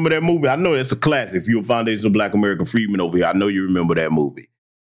 y'all remember that movie? I know that's a classic. If you're a foundation of Black American Freedmen over here, I know you remember that movie.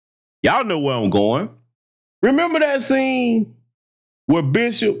 Y'all know where I'm going. Remember that scene where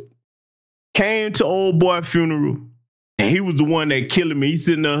Bishop came to old boy's funeral and he was the one that killed him? He's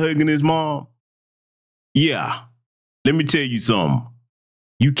sitting there hugging his mom. Yeah, let me tell you something.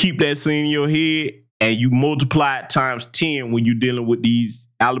 You keep that scene in your head and you multiply it times 10 when you're dealing with these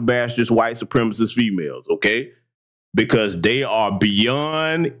alabastrous white supremacist females, okay? Because they are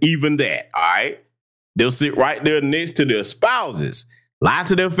beyond even that, all right? They'll sit right there next to their spouses, lie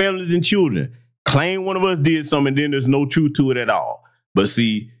to their families and children, claim one of us did something, and then there's no truth to it at all. But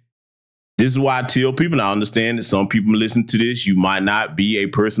see, this is why I tell people, and I understand that some people listen to this, you might not be a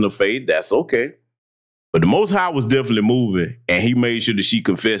person of faith. That's okay. But the Most High was definitely moving, and he made sure that she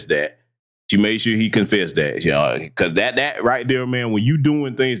confessed that. She made sure he confessed that, y'all. Because that right there, man, when you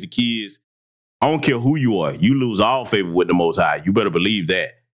doing things to kids, I don't care who you are, you lose all favor with the Most High. You better believe that.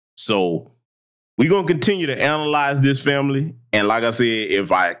 So we're going to continue to analyze this, family. And like I said,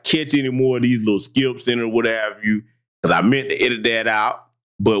 if I catch any more of these little skips in it or what have you, because I meant to edit that out,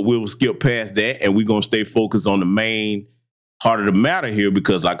 but we'll skip past that, and we're going to stay focused on the main heart of the matter here,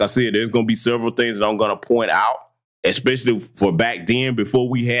 because like I said, there's going to be several things that I'm going to point out, especially for back then, before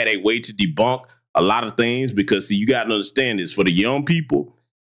we had a way to debunk a lot of things. Because see, you got to understand this, for the young people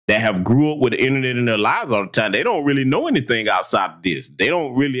that have grew up with the internet in their lives all the time, they don't really know anything outside of this. They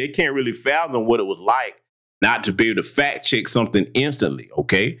can't really fathom what it was like not to be able to fact check something instantly.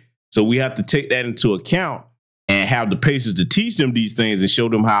 Okay. So we have to take that into account and have the patience to teach them these things and show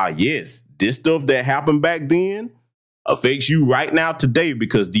them how, yes, this stuff that happened back then affects you right now today,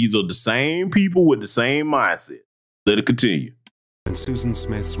 because these are the same people with the same mindset. Let it continue. And Susan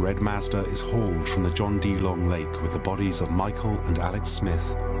Smith's Red Mazda is hauled from the John D. Long Lake with the bodies of Michael and Alex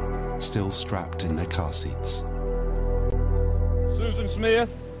Smith still strapped in their car seats. Susan Smith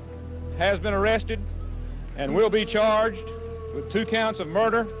has been arrested and will be charged with 2 counts of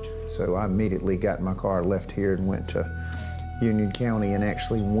murder. So I immediately got in my car, left here, and went to Union County and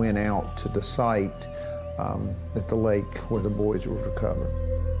actually went out to the site at the lake where the boys were recovered.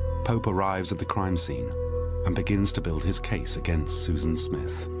 Pope arrives at the crime scene and begins to build his case against Susan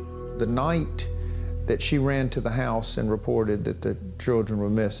Smith. The night that she ran to the house and reported that the children were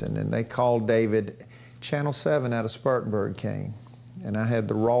missing, and they called David, Channel 7 out of Spartanburg came. And I had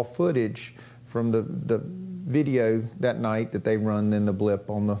the raw footage from the video that night that they run in the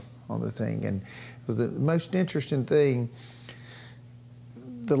blip on the thing. And it was the most interesting thing.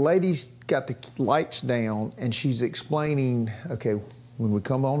 The lady's got the lights down and she's explaining, okay, when we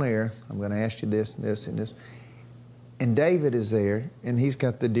come on air, I'm going to ask you this and this and this. And David is there, and he's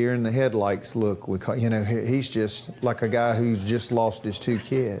got the deer in the headlights look. You know, he's just like a guy who's just lost his 2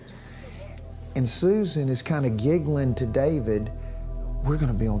 kids. And Susan is kind of giggling to David, we're going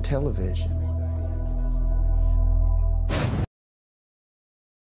to be on television.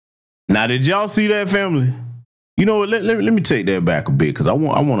 Now, did y'all see that, family? You know what? Let me take that back a bit, because I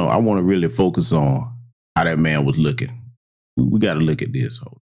want to really focus on how that man was looking. We got to look at this.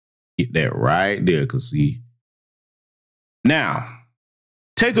 Get that right there, because see. Now,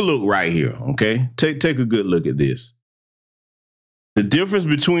 take a look right here, okay? Take a good look at this. The difference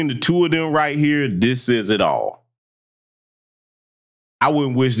between the two of them right here, this says it all. I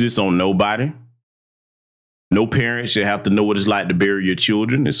wouldn't wish this on nobody. No parent should have to know what it's like to bury your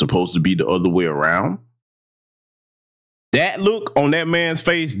children. It's supposed to be the other way around. That look on that man's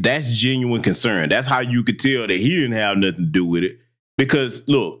face, that's genuine concern. That's how you could tell that he didn't have nothing to do with it. Because,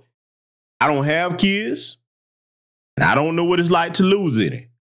 look, I don't have kids. And I don't know what it's like to lose any.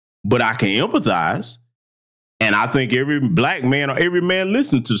 But I can empathize. And I think every black man or every man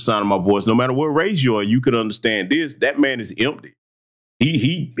listening to the sound of my voice, no matter what race you are, you could understand this. That man is empty.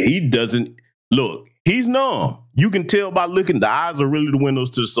 He doesn't, look, he's numb. You can tell by looking, the eyes are really the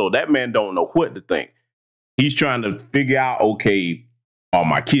windows to the soul. That man don't know what to think. He's trying to figure out, okay, are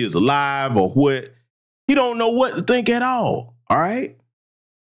my kids alive or what? He don't know what to think at all, all right?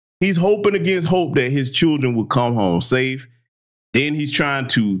 He's hoping against hope that his children will come home safe. Then he's trying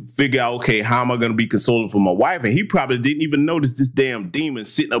to figure out, okay, how am I going to be consoling for my wife? And he probably didn't even notice this damn demon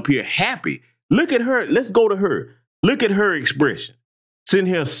sitting up here happy. Look at her. Let's go to her. Look at her expression. Sitting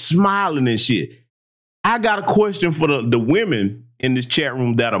here smiling and shit. I got a question for the women in this chat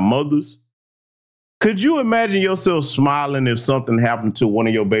room that are mothers. Could you imagine yourself smiling if something happened to one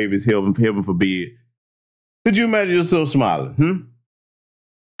of your babies, heaven forbid? Could you imagine yourself smiling?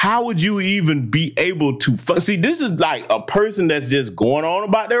 How would you even be able to see? This is like a person that's just going on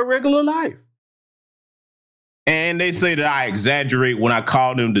about their regular life. And they say that I exaggerate when I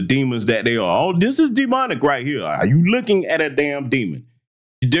call them the demons that they are. Oh, this is demonic right here. Are you looking at a damn demon?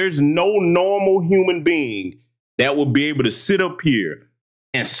 There's no normal human being that would be able to sit up here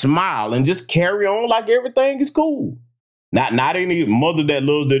and smile and just carry on like everything is cool. Not any mother that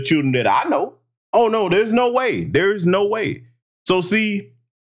loves their children that I know. Oh, no, there's no way. There's no way. So see,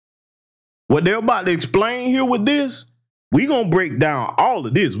 what they're about to explain here with this, we're going to break down all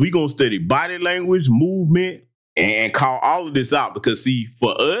of this. We're going to study body language, movement, and call all of this out. Because, see,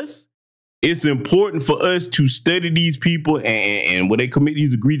 for us, it's important for us to study these people and when they commit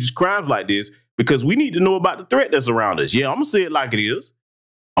these egregious crimes like this, because we need to know about the threat that's around us. Yeah, I'm going to say it like it is.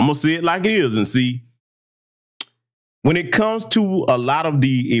 I'm going to say it like it is. And see, when it comes to a lot of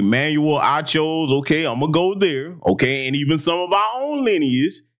the Emmanuel Achos, okay, I'm going to go there, okay, and even some of our own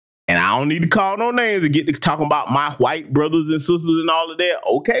lineage, And I don't need to call no names to get to talking about my white brothers and sisters and all of that.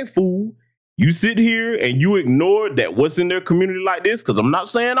 Okay, fool. You sit here and you ignore that what's in their community like this, because I'm not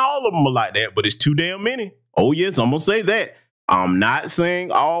saying all of them are like that, but it's too damn many. Oh, yes, I'm going to say that. I'm not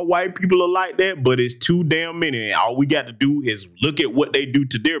saying all white people are like that, but it's too damn many. And all we got to do is look at what they do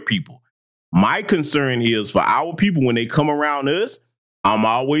to their people. My concern is for our people when they come around us, I'm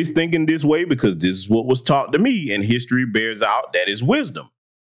always thinking this way because this is what was taught to me, and history bears out that is wisdom.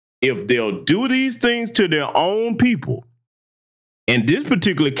 If they'll do these things to their own people, in this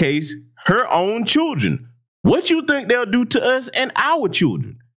particular case, her own children, what you think they'll do to us and our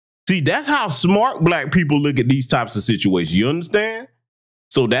children? See, that's how smart black people look at these types of situations. You understand?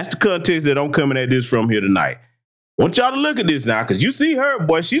 So that's the context that I'm coming at this from here tonight. I want y'all to look at this now, because you see her,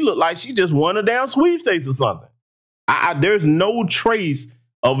 boy, she look like she just won a damn sweepstakes or something. There's no trace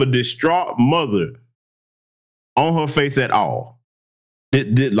of a distraught mother on her face at all.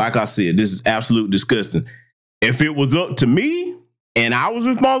 Like I said, this is absolute disgusting. If it was up to me and I was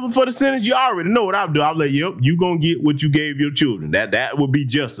responsible for the sentence, you already know what I'll do. I'll let you, you gonna get what you gave your children. That would be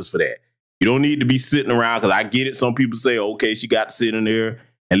justice for that. You don't need to be sitting around, because I get it. Some people say, okay, she got to sit in there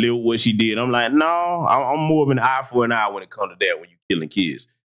and live with what she did. I'm like, no, I'm more of an eye for an eye when it comes to that, when you're killing kids.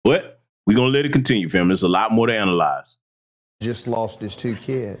 But we're gonna let it continue, family. There's a lot more to analyze. Just lost his 2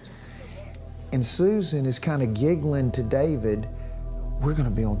 kids. And Susan is kind of giggling to David, we're going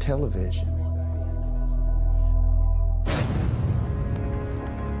to be on television.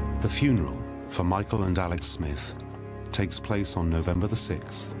 The funeral for Michael and Alex Smith takes place on November the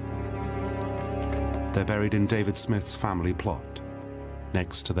 6th. They're buried in David Smith's family plot,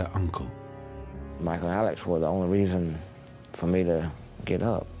 next to their uncle. Michael and Alex were the only reason for me to get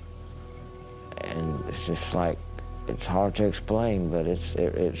up. And it's just like, it's hard to explain, but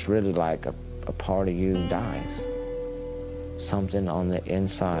it's really like a part of you dies. Something on the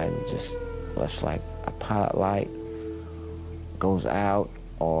inside just looks like a pilot light goes out,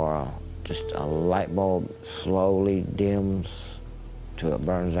 or just a light bulb slowly dims till it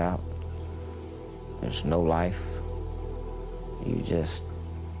burns out. There's no life. You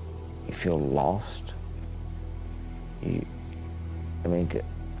feel lost.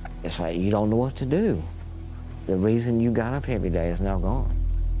 It's like you don't know what to do. The reason you got up every day is now gone.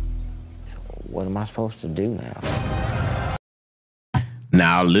 So what am I supposed to do now?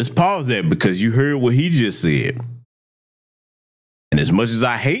 Now, let's pause that, because you heard what he just said. And as much as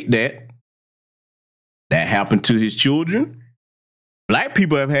I hate that happened to his children, black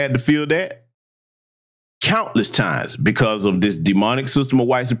people have had to feel that countless times because of this demonic system of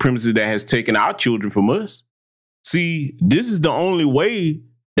white supremacy that has taken our children from us. See, this is the only way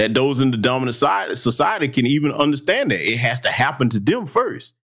that those in the dominant society can even understand that. It has to happen to them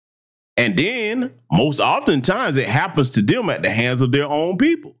first. And then, most oftentimes, it happens to them at the hands of their own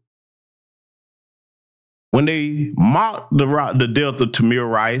people. When they mocked the death of Tamir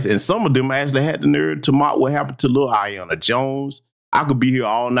Rice, and some of them actually had the nerve to mock what happened to little Ayanna Jones. I could be here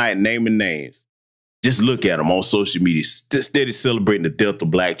all night naming names. Just look at them on social media, steady celebrating the death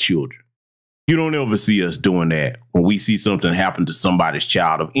of black children. You don't ever see us doing that. When we see something happen to somebody's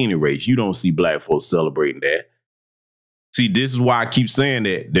child of any race, you don't see black folks celebrating that. See, this is why I keep saying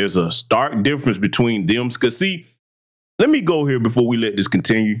that there's a stark difference between them. Because see, let me go here before we let this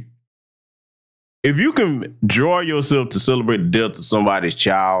continue. If you can draw yourself to celebrate the death of somebody's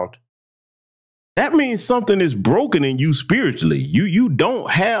child, that means something is broken in you spiritually. You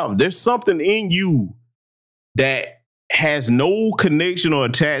don't have, there's something in you that has no connection or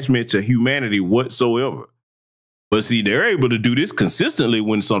attachment to humanity whatsoever. But see, they're able to do this consistently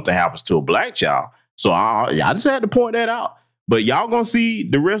when something happens to a black child. So I just had to point that out. But y'all gonna see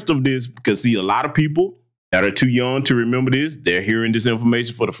the rest of this, because see, a lot of people that are too young to remember this, they're hearing this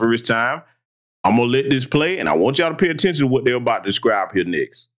information for the first time. I'm gonna let this play, and I want y'all to pay attention to what they're about to describe here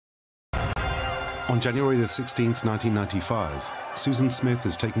next. On January the 16th, 1995, Susan Smith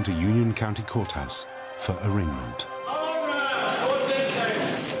is taken to Union County Courthouse for arraignment.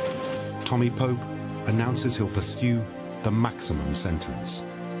 Tommy Pope announces he'll pursue the maximum sentence.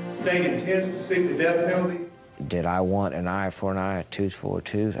 State intends to seek the death penalty. Did I want an eye for an eye, a tooth for a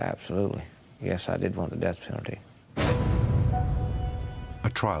tooth? Absolutely. Yes, I did want the death penalty. A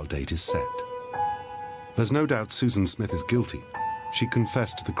trial date is set. There's no doubt Susan Smith is guilty. She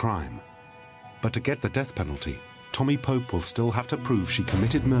confessed to the crime. But to get the death penalty, Tommy Pope will still have to prove she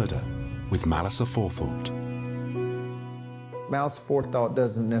committed murder with malice aforethought. Malice aforethought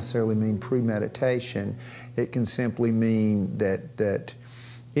doesn't necessarily mean premeditation. It can simply mean that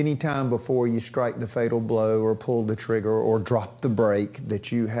any time before you strike the fatal blow or pull the trigger or drop the brake,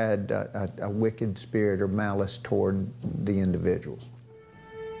 that you had a wicked spirit or malice toward the individuals.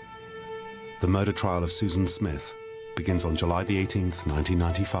 The murder trial of Susan Smith begins on July the 18th,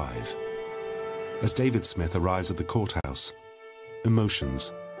 1995. As David Smith arrives at the courthouse,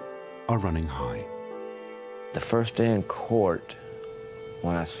 emotions are running high. The first day in court,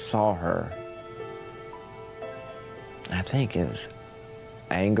 when I saw her, I think it was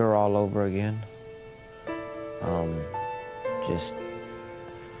anger all over again. Just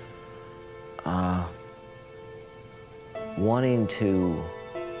wanting to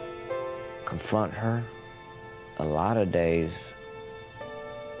confront her. A lot of days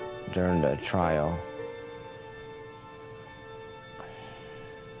during the trial,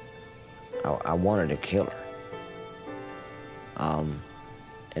 I wanted to kill her.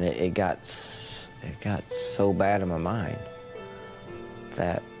 And it got so bad in my mind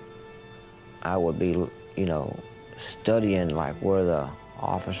that I would be, you know, studying like where the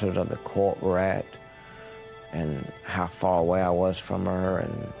officers of the court were at and how far away I was from her,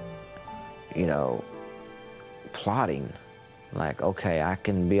 and, you know, plotting like, okay, I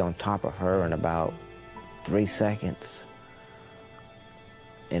can be on top of her in about 3 seconds,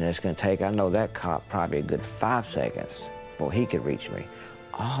 and it's gonna take, I know that cop probably a good 5 seconds before he could reach me.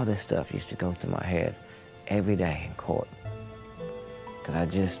 All this stuff used to go through my head every day in court,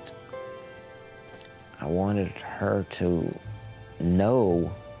 because I wanted her to know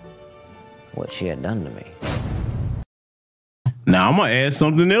what she had done to me. Now I'm gonna add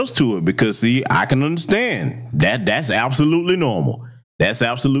something else to it, because see, I can understand that that's absolutely normal. That's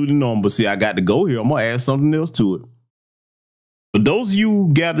absolutely normal. But see, I got to go here. I'm gonna add something else to it. For those of you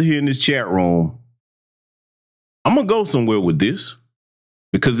who gather here in this chat room, I'm gonna go somewhere with this,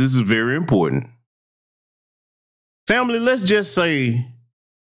 because this is very important. Family, let's just say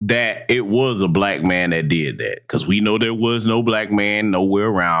that it was a black man that did that, because we know there was no black man nowhere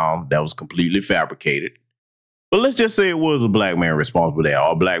around. That was completely fabricated. But let's just say it was a black man responsible for that,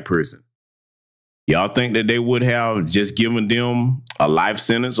 or a black person. Y'all think that they would have just given them a life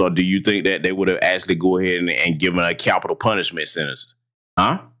sentence, or do you think that they would have actually go ahead and given a capital punishment sentence?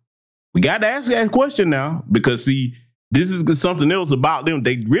 Huh? We got to ask that question now, because see, this is something else about them.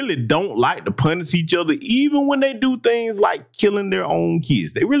 They really don't like to punish each other, even when they do things like killing their own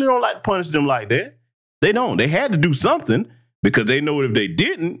kids. They really don't like to punish them like that. They don't. They had to do something, because they know if they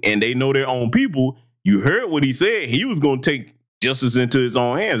didn't, and they know their own people. You heard what he said. He was going to take justice into his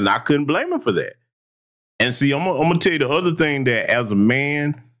own hands, and I couldn't blame him for that. And see, I'm going to tell you the other thing, that as a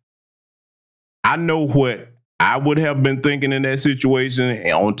man, I know what I would have been thinking in that situation,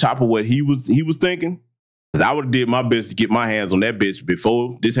 and on top of what he was thinking, because I would have did my best to get my hands on that bitch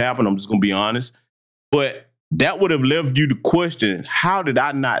before this happened. I'm just going to be honest. But that would have left you to question, how did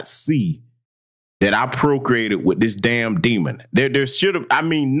I not see that I procreated with this damn demon? There should have, I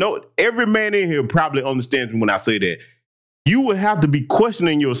mean, no, every man in here probably understands me when I say that. You would have to be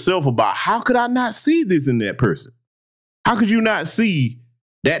questioning yourself about, how could I not see this in that person? How could you not see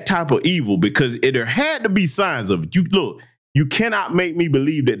that type of evil? Because there had to be signs of it. You cannot make me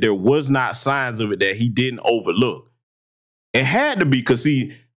believe that there was not signs of it that he didn't overlook. It had to be, because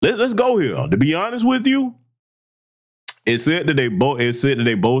see, let's go here. To be honest with you, it said that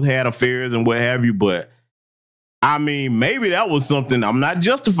they both had affairs and what have you, but I mean, maybe that was something. I'm not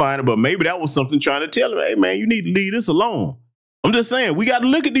justifying it, but maybe that was something trying to tell him, hey man, you need to leave this alone. I'm just saying, we got to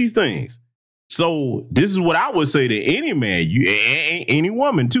look at these things. So this is what I would say to any man, any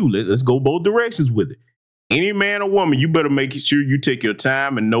woman too. Let's go both directions with it. Any man or woman, you better make sure you take your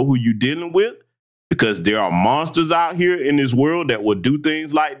time and know who you're dealing with, because there are monsters out here in this world that will do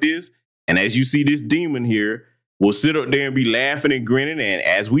things like this. And as you see, this demon here will sit up there and be laughing and grinning. And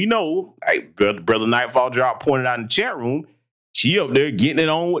as we know, like Brother Nightfall Drop pointed out in the chat room, she up there getting it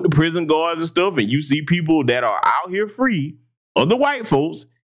on with the prison guards and stuff. And you see people that are out here free, other white folks,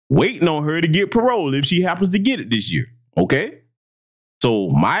 waiting on her to get parole if she happens to get it this year. Okay? So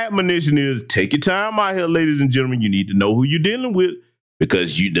my admonition is, take your time out here, ladies and gentlemen. You need to know who you're dealing with,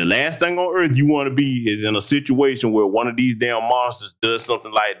 because the last thing on earth you want to be is in a situation where one of these damn monsters does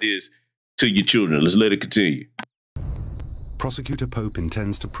something like this to your children. Let's let it continue. Prosecutor Pope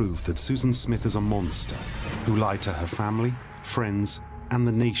intends to prove that Susan Smith is a monster who lied to her family, friends, and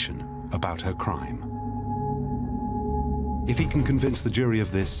the nation about her crime. If he can convince the jury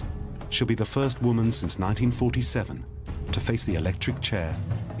of this, she'll be the first woman since 1947 to face the electric chair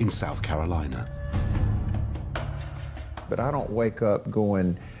in South Carolina. But I don't wake up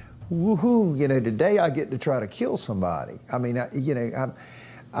going, woohoo, you know, today I get to try to kill somebody. I mean,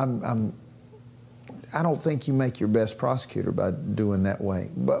 I don't think you make your best prosecutor by doing that way.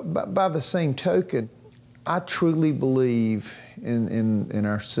 But by the same token, I truly believe in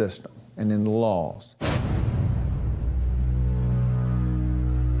our system and in the laws.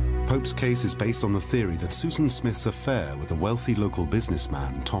 Pope's case is based on the theory that Susan Smith's affair with a wealthy local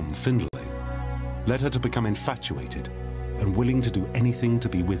businessman, Tom Findlay, led her to become infatuated and willing to do anything to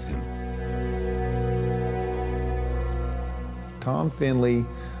be with him. Tom Findlay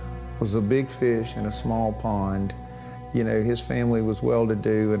was a big fish in a small pond. You know, his family was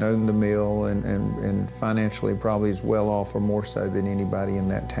well-to-do and owned the mill and financially probably is well off, or more so than anybody in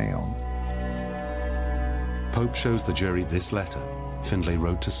that town. Pope shows the jury this letter Findlay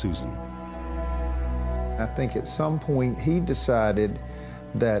wrote to Susan. I think at some point he decided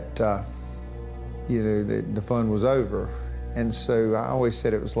that, you know, the fun was over. And so I always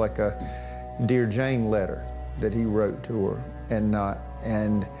said it was like a Dear Jane letter that he wrote to her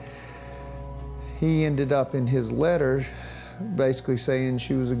and he ended up in his letter basically saying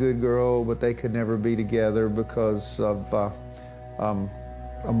she was a good girl, but they could never be together because of,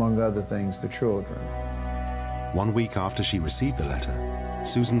 among other things, the children. 1 week after she received the letter,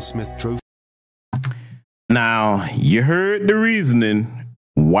 Susan Smith drove. Now, you heard the reasoning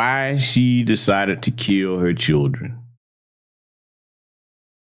why she decided to kill her children.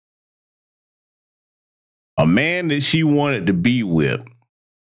 A man that she wanted to be with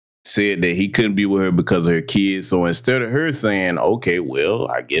said that he couldn't be with her because of her kids. So instead of her saying, okay, well,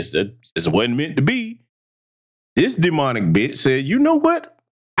 I guess that this wasn't meant to be, this demonic bitch said, you know what?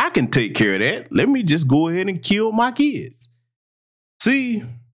 I can take care of that. Let me just go ahead and kill my kids. See,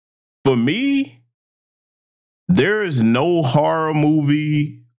 for me, there is no horror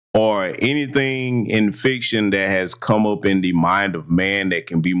movie or anything in fiction that has come up in the mind of man that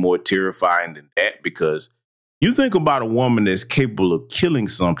can be more terrifying than that, because you think about a woman that's capable of killing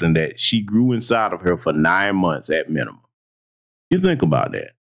something that she grew inside of her for 9 months at minimum. You think about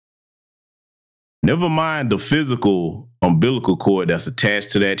that. Never mind the physical umbilical cord that's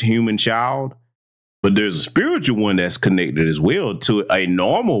attached to that human child, but there's a spiritual one that's connected as well to a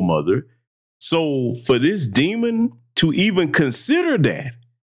normal mother. So for this demon to even consider that,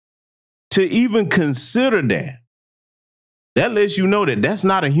 that lets you know that that's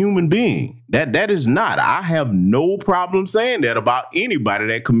not a human being. That is not. I have no problem saying that about anybody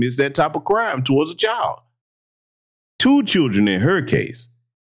that commits that type of crime towards a child. 2 children in her case.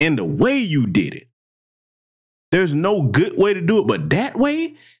 And the way you did it, there's no good way to do it, but that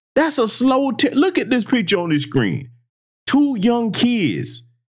way, that's a slow look at this picture on the screen. 2 young kids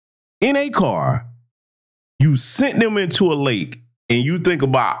in a car. You sent them into a lake, and you think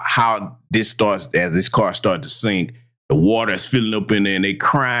about how this starts, as this car starts to sink, the water is filling up in there, and they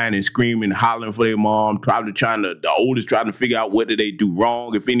crying and screaming, hollering for their mom, probably the oldest trying to figure out what did they do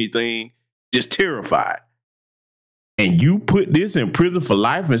wrong, if anything, just terrified. And you put this in prison for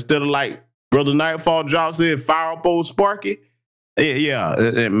life instead of, like Brother Nightfall Drop said, fire up old Sparky.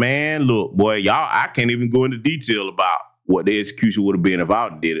 Yeah, man, look, boy, y'all, I can't even go into detail about what the execution would have been if I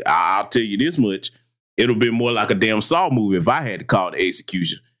did it. I'll tell you this much. It'll be more like a damn Saw movie if I had to call the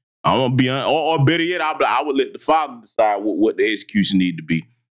execution. I'm gonna be on, or better yet, I would let the father decide what the execution need to be.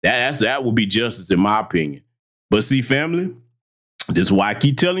 That would be justice in my opinion. But see, family, this is why I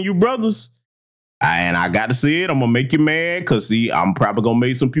keep telling you, brothers, and I got to say it. I'm gonna make you mad because see, I'm probably gonna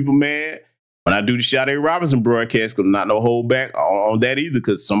make some people mad when I do the Sade Robinson broadcast. Because not no hold back on that either.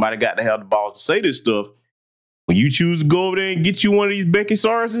 Because somebody got to have the balls to say this stuff. When you choose to go over there and get you one of these Becky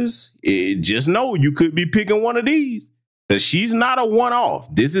Sarses, just know you could be picking one of these. Because she's not a one-off.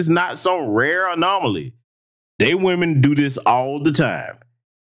 This is not some rare anomaly. They women do this all the time.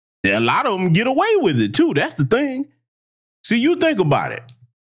 A lot of them get away with it too. That's the thing. See, you think about it.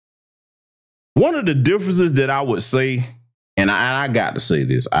 One of the differences that I would say, and I got to say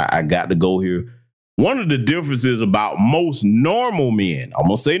this, I got to go here. One of the differences about most normal men, I'm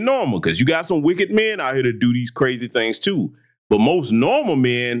going to say normal because you got some wicked men out here to do these crazy things too. But most normal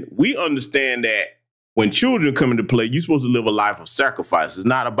men, we understand that when children come into play, you're supposed to live a life of sacrifice. It's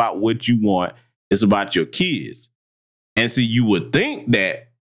not about what you want. It's about your kids. And see, you would think that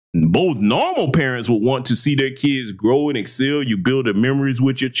both normal parents would want to see their kids grow and excel. You build the memories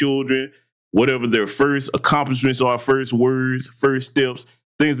with your children, whatever their first accomplishments are, first words, first steps,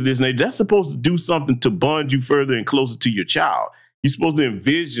 things of this nature. That's supposed to do something to bond you further and closer to your child. You're supposed to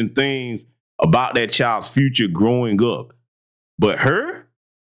envision things about that child's future growing up. But her?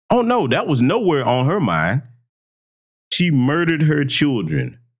 Oh no, that was nowhere on her mind. She murdered her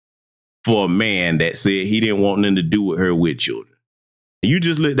children for a man that said he didn't want nothing to do with her with children. And you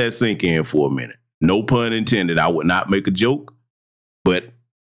just let that sink in for a minute. No pun intended. I would not make a joke, but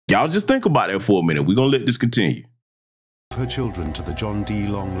y'all just think about that for a minute. We're going to let this continue. Her children to the John D.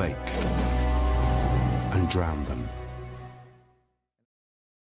 Long Lake and drowned them.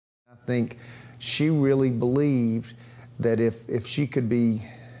 I think she really believed that if she could be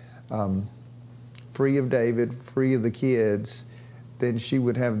free of David, free of the kids, then she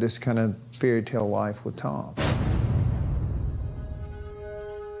would have this kind of fairy tale life with Tom.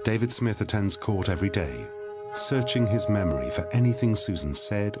 David Smith attends court every day, searching his memory for anything Susan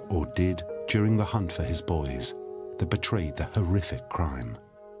said or did during the hunt for his boys that betrayed the horrific crime.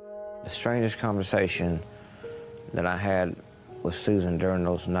 The strangest conversation that I had with Susan during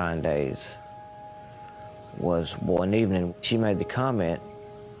those 9 days was one evening. She made the comment,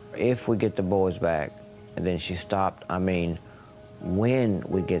 if we get the boys back, and then she stopped, I mean, when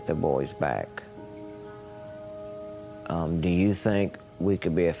we get the boys back, do you think we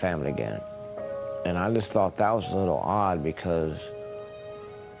could be a family again? And I just thought that was a little odd because,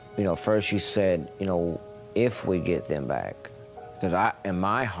 you know, first she said, you know, if we get them back. Because in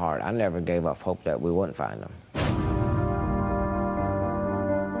my heart, I never gave up hope that we wouldn't find them.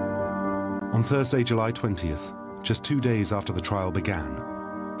 On Thursday, July 20th, just 2 days after the trial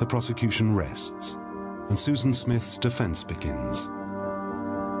began, the prosecution rests, and Susan Smith's defense begins.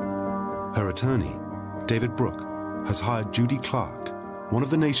 Her attorney, David Brooke, has hired Judy Clark, one of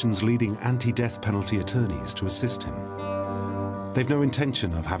the nation's leading anti-death penalty attorneys, to assist him. They've no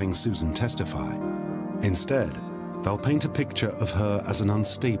intention of having Susan testify. Instead, they'll paint a picture of her as an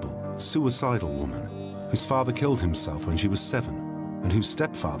unstable, suicidal woman whose father killed himself when she was 7 and whose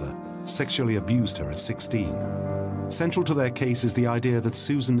stepfather sexually abused her at 16. Central to their case is the idea that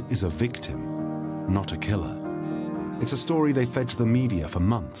Susan is a victim, not a killer. It's a story they fed to the media for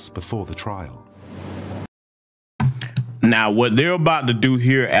months before the trial. Now, what they're about to do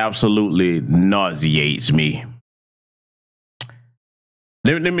here absolutely nauseates me.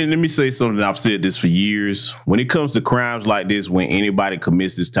 Let me say something. I've said this for years. When it comes to crimes like this, when anybody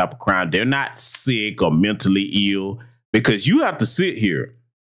commits this type of crime, they're not sick or mentally ill, because you have to sit here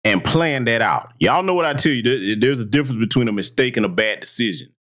and plan that out. Y'all know what I tell you. There's a difference between a mistake and a bad decision.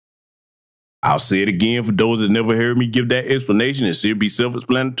 I'll say it again for those that never heard me give that explanation. It should be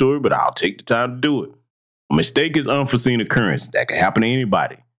self-explanatory, but I'll take the time to do it. A mistake is unforeseen occurrence. That can happen to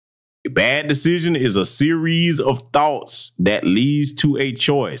anybody. A bad decision is a series of thoughts that leads to a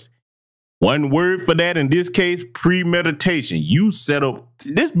choice. One word for that in this case, premeditation. You set up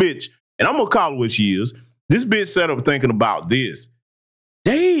this bitch, and I'm going to call it what she is. This bitch set up thinking about this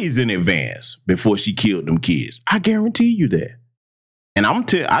days in advance before she killed them kids. I guarantee you that. And I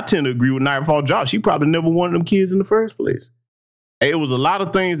tend to agree with Nightfall Josh. She probably never wanted them kids in the first place. It was a lot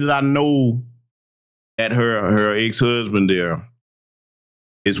of things that I know that her ex-husband there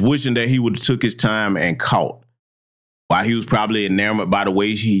is wishing that he would have took his time and caught. While he was probably enamored by the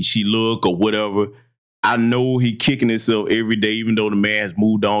way she looked or whatever. I know he kicking himself every day, even though the man has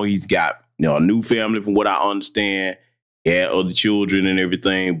moved on. He's got, you know, a new family from what I understand. He had other children and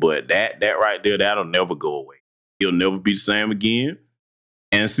everything. But that right there, that'll never go away. He'll never be the same again.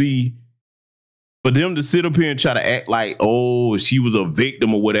 And see, for them to sit up here and try to act like, oh, she was a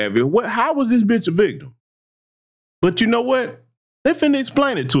victim or whatever. How was this bitch a victim? But you know what? They finna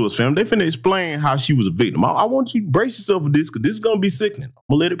explain it to us, fam. They finna explain how she was a victim. I want you to brace yourself for this, because this is going to be sickening.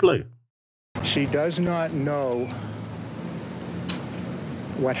 I'm going to let it play. She does not know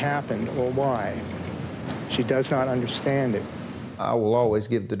what happened or why. She does not understand it. I will always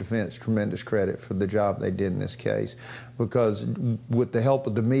give the defense tremendous credit for the job they did in this case, because with the help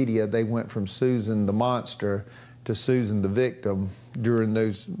of the media, they went from Susan the monster to Susan the victim during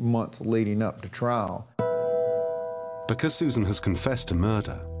those months leading up to trial. Because Susan has confessed to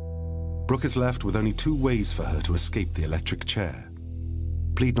murder, Brooke is left with only 2 ways for her to escape the electric chair: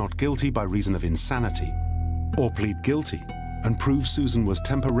 plead not guilty by reason of insanity, or plead guilty and prove Susan was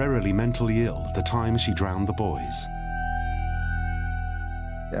temporarily mentally ill at the time she drowned the boys.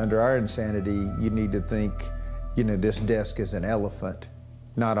 Under our insanity, you need to think, you know, this desk is an elephant.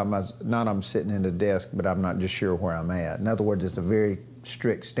 Not I'm sitting in a desk, but I'm not just sure where I'm at. In other words, it's a very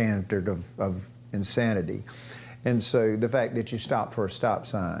strict standard of insanity. And so the fact that you stop for a stop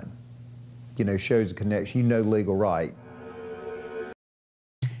sign, you know, shows a connection. You know legal right.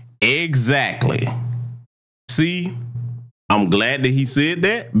 Exactly. See, I'm glad that he said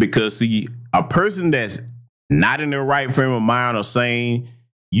that, because, see, a person that's not in their right frame of mind or sane,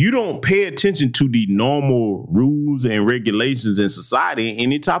 you don't pay attention to the normal rules and regulations in society in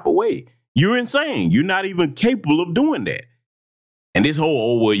any type of way. You're insane. You're not even capable of doing that. And this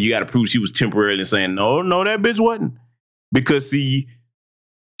whole, oh, well, you got to prove she was temporarily insane. No, that bitch wasn't. Because, see,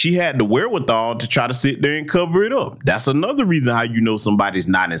 she had the wherewithal to try to sit there and cover it up. That's another reason how you know somebody's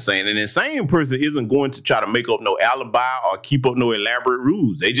not insane. An insane person isn't going to try to make up no alibi or keep up no elaborate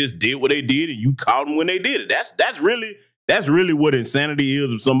rules. They just did what they did, and you caught them when they did it. That's really what insanity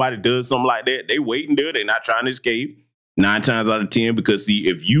is. If somebody does something like that, they waiting there. They're not trying to escape. 9 times out of 10, because see,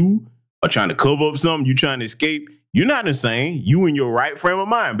 if you are trying to cover up something, you trying to escape, you're not insane. You in your right frame of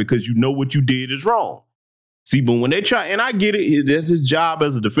mind because you know what you did is wrong. See, but when they try, and I get it, that's his job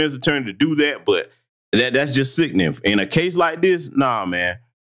as a defense attorney to do that, but that's just sickening. In a case like this, nah, man.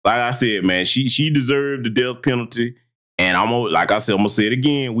 Like I said, man, she deserved the death penalty. And like I said, I'm gonna say it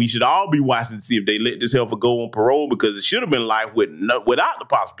again. We should all be watching to see if they let this heifer go on parole, because it should have been life without the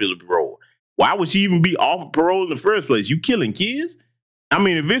possibility of parole. Why would she even be offered parole in the first place? You killing kids? I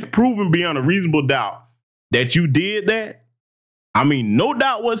mean, if it's proven beyond a reasonable doubt that you did that, I mean, no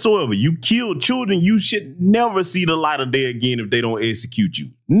doubt whatsoever, you killed children, you should never see the light of day again if they don't execute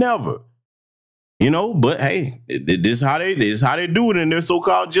you. Never. You know, but hey, this is how they do it in their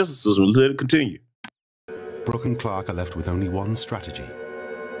so-called justice system. Let it continue. Brooke and Clark are left with only one strategy.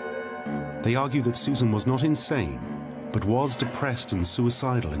 They argue that Susan was not insane, but was depressed and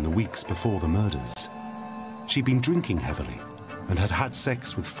suicidal in the weeks before the murders. She'd been drinking heavily and had had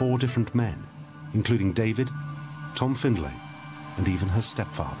sex with 4 different men, including David, Tom Findlay, and even her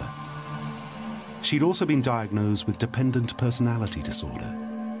stepfather. She'd also been diagnosed with dependent personality disorder.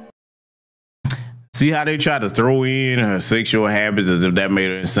 See how they try to throw in her sexual habits as if that made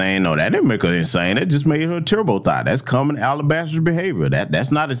her insane? No, that didn't make her insane. That just made her a turbo thought. That's common alabaster behavior. That's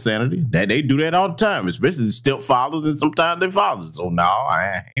not insanity. That they do that all the time, especially stepfathers and sometimes their fathers. So no,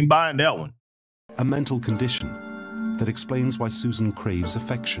 I ain't buying that one. A mental condition that explains why Susan craves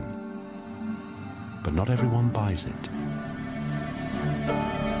affection. But not everyone buys it.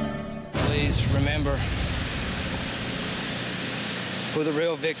 Please remember who the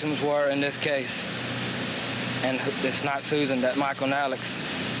real victims were in this case. And it's not Susan, that Michael and Alex.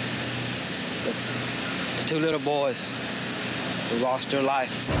 The 2 little boys who lost their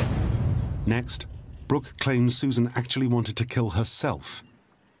life. Next, Brooke claims Susan actually wanted to kill herself,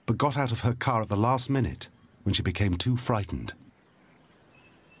 but got out of her car at the last minute when she became too frightened.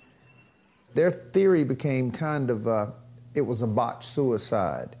 Their theory became kind of, it was a botched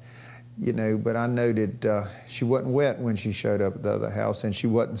suicide. You know, but I noted she wasn't wet when she showed up at the other house, and she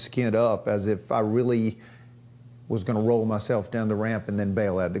wasn't skinned up as if I really was going to roll myself down the ramp and then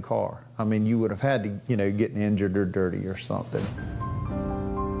bail out of the car. I mean, you would have had to, you know, get injured or dirty or something.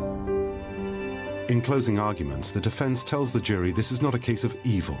 In closing arguments, the defense tells the jury this is not a case of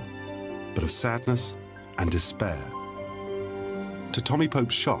evil, but of sadness and despair. To Tommy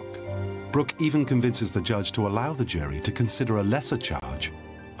Pope's shock, Brooke even convinces the judge to allow the jury to consider a lesser charge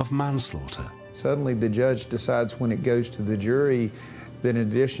of manslaughter. Suddenly the judge decides when it goes to the jury that in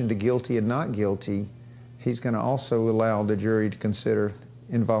addition to guilty and not guilty, he's going to also allow the jury to consider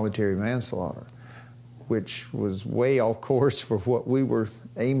involuntary manslaughter, which was way off course for what we were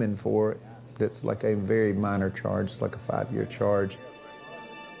aiming for. That's like a very minor charge, it's like a 5-year charge.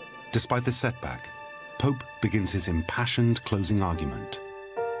 Despite the setback, Pope begins his impassioned closing argument,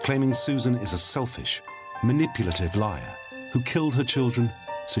 claiming Susan is a selfish, manipulative liar who killed her children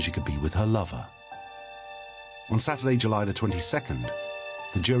so she could be with her lover. On Saturday, July the 22nd,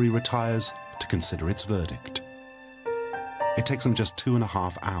 the jury retires to consider its verdict. It takes them just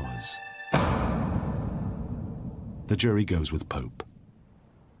 2.5 hours. The jury goes with Pope.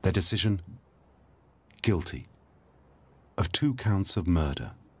 Their decision? Guilty of 2 counts of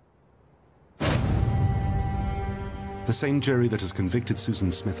murder. The same jury that has convicted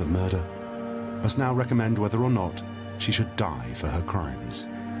Susan Smith of murder must now recommend whether or not she should die for her crimes.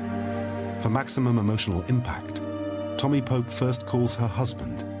 For maximum emotional impact, Tommy Pope first calls her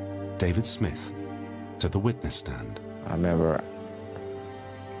husband, David Smith, to the witness stand. I remember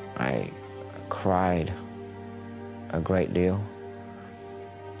I cried a great deal.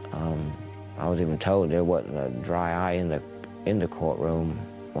 I was even told there wasn't a dry eye in the courtroom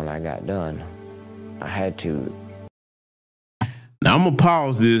when I got done. I had to. Now I'm gonna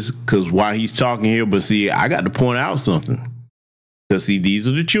pause this because while he's talking here, but see, I got to point out something. Because see, these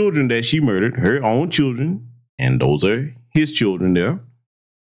are the children that she murdered, her own children, and those are his children there.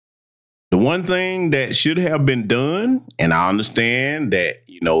 The one thing that should have been done, and I understand that,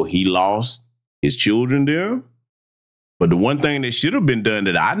 you know, he lost his children there, but the one thing that should have been done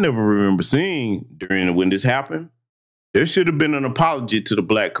that I never remember seeing during when this happened, there should have been an apology to the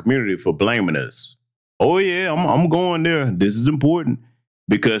Black community for blaming us. Oh yeah, I'm going there. This is important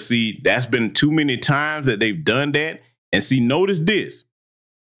because see, that's been too many times that they've done that. And see, notice this.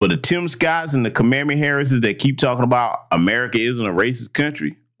 For the Tim Scotts and the Kamami Harrises that keep talking about America isn't a racist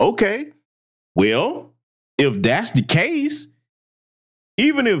country. Okay, well, if that's the case,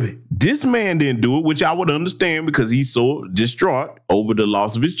 even if this man didn't do it, which I would understand because he's so distraught over the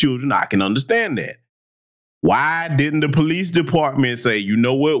loss of his children, I can understand that. Why didn't the police department say, you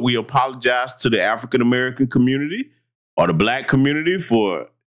know what, we apologize to the African-American community? or the black community for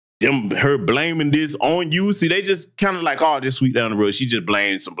her blaming this on you. See, they just kind of like, oh, just sweep down the road. She just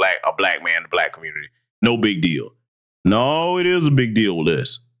blamed a black man in the black community. No big deal. No, it is a big deal with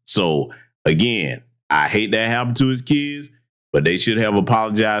us. So again, I hate that happened to his kids, but they should have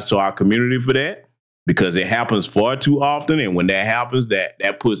apologized to our community for that, because it happens far too often. And when that happens,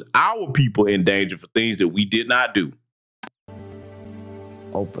 that puts our people in danger for things that we did not do.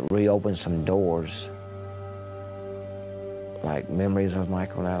 Reopen some doors, like memories of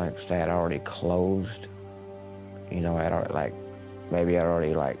Michael and Alex that had already closed. You know, maybe I'd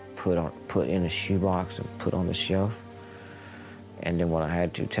already put in a shoebox and put on the shelf. And then when I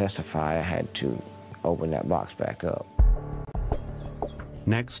had to testify, I had to open that box back up.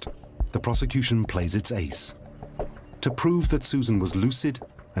 Next, the prosecution plays its ace. To prove that Susan was lucid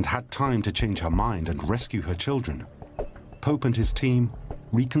and had time to change her mind and rescue her children, Pope and his team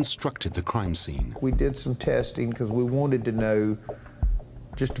reconstructed the crime scene. We did some testing because we wanted to know,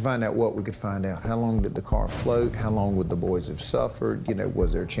 just to find out what we could find out. How long did the car float? How long would the boys have suffered? You know,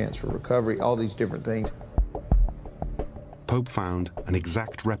 was there a chance for recovery? All these different things. Pope found an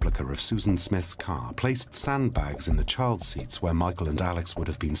exact replica of Susan Smith's car, placed sandbags in the child seats where Michael and Alex would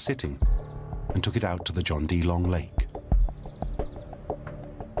have been sitting, and took it out to the John D. Long Lake.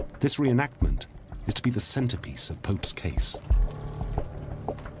 This reenactment is to be the centerpiece of Pope's case.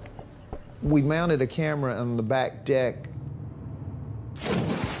 We mounted a camera on the back deck,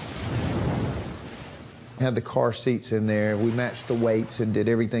 had the car seats in there. We matched the weights and did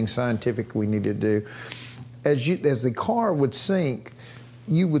everything scientific we needed to do. As the car would sink,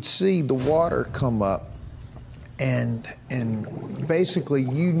 you would see the water come up, and basically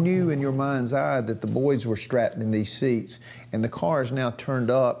you knew in your mind's eye that the boys were strapped in these seats, and the car is now turned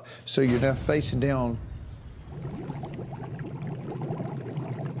up, so you're now facing down.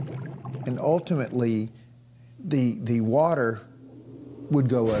 And ultimately, the water would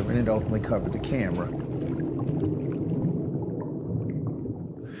go over, and it ultimately covered the camera.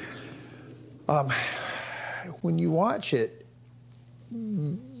 When you watch it,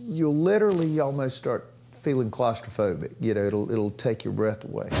 you'll literally almost start feeling claustrophobic. You know, it'll take your breath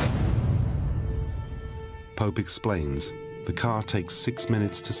away. Pope explains the car takes 6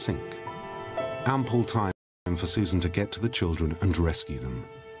 minutes to sink. Ample time for Susan to get to the children and rescue them.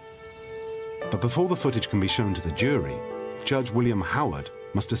 But before the footage can be shown to the jury, Judge William Howard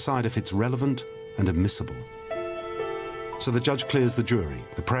must decide if it's relevant and admissible. So the judge clears the jury,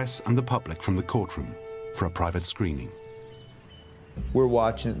 the press, and the public from the courtroom for a private screening. We're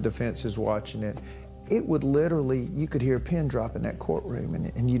watching it, defense is watching it. It would literally, you could hear a pin drop in that courtroom,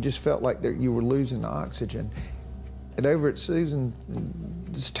 and you just felt like you were losing the oxygen. And over at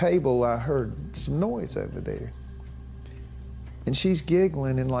Susan's table, I heard some noise over there. And she's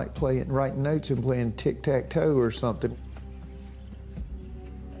giggling and like writing notes and playing tic-tac-toe or something.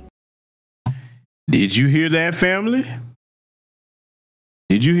 Did you hear that, family?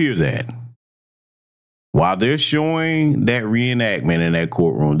 Did you hear that? While they're showing that reenactment in that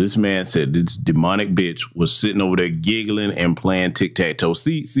courtroom, this man said this demonic bitch was sitting over there giggling and playing tic-tac-toe.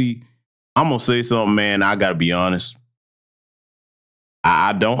 See, I'm going to say something, man. I got to be honest.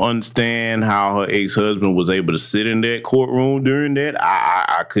 I don't understand how her ex-husband was able to sit in that courtroom during that.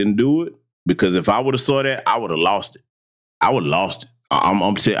 I couldn't do it, because if I would have saw that, I would have lost it. I would have lost it.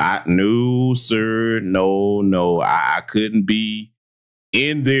 I'm saying, no, sir, no. I couldn't be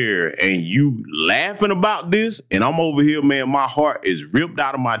in there and you laughing about this, and I'm over here, man, my heart is ripped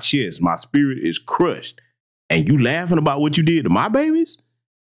out of my chest. My spirit is crushed. And you laughing about what you did to my babies?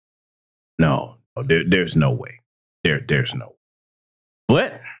 No, there's no way. There's no way.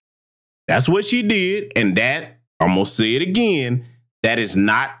 But that's what she did, and that, I'm going to say it again, that is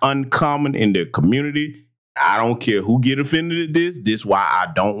not uncommon in their community. I don't care who get offended at this. This is why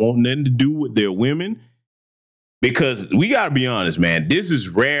I don't want nothing to do with their women. Because we got to be honest, man, this is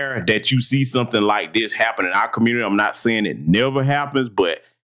rare that you see something like this happen in our community. I'm not saying it never happens, but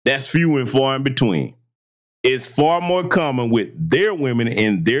that's few and far in between. It's far more common with their women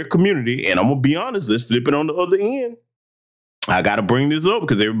in their community. And I'm going to be honest, let's flip it on the other end. I got to bring this up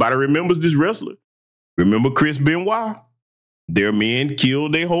because everybody remembers this wrestler. Remember Chris Benoit? Their men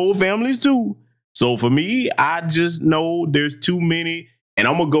killed their whole families too. So for me, I just know there's too many. And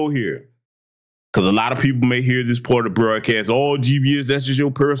I'm going to go here, because a lot of people may hear this part of the broadcast, oh, GBS, that's just your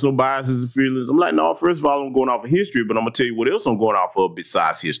personal biases and feelings. I'm like, no, first of all, I'm going off of history, but I'm going to tell you what else I'm going off of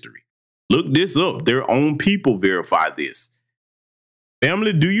besides history. Look this up. Their own people verify this.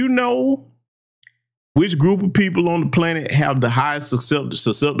 Family, do you know which group of people on the planet have the highest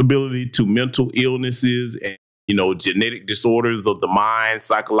susceptibility to mental illnesses and, genetic disorders of the mind,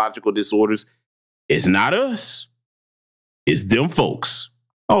 psychological disorders? It's not us. It's them folks.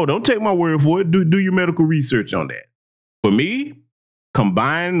 Oh, don't take my word for it. Do your medical research on that. For me,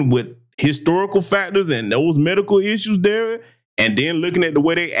 combined with historical factors and those medical issues there, and then looking at the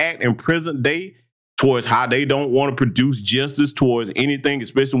way they act in present day towards how they don't want to produce justice towards anything,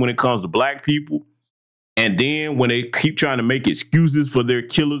 especially when it comes to black people. And then when they keep trying to make excuses for their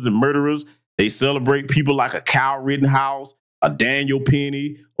killers and murderers, they celebrate people like a Kyle Rittenhouse, a Daniel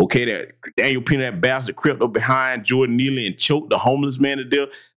Penny. Okay, that Daniel Penny, that bastard, crept up behind Jordan Neely and choked the homeless man to death.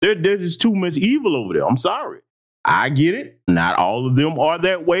 There's just too much evil over there. I'm sorry. I get it. Not all of them are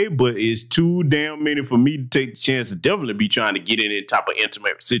that way, but it's too damn many for me to take the chance to definitely be trying to get in any type of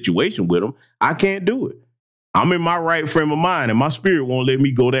intimate situation with them. I can't do it. I'm in my right frame of mind, and my spirit won't let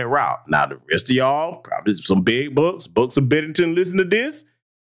me go that route. Now, the rest of y'all, probably some big bucks of Beddington, listen to this.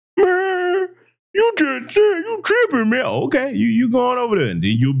 Man, you just you tripping, man. Okay, you going over there, and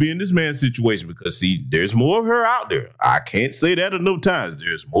then you'll be in this man's situation because, see, there's more of her out there. I can't say that enough times.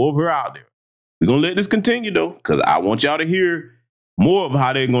 There's more of her out there. We're going to let this continue, though, because I want y'all to hear more of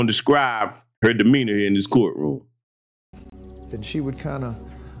how they're going to describe her demeanor here in this courtroom. And she would kind of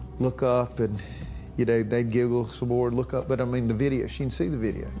look up and, you know, they'd giggle some more, look up. But, I mean, the video, she can see the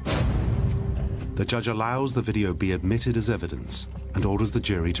video. The judge allows the video be admitted as evidence and orders the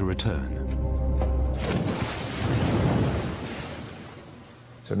jury to return.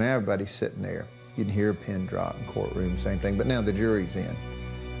 So now everybody's sitting there. You can hear a pin drop in courtroom, same thing. But now the jury's in.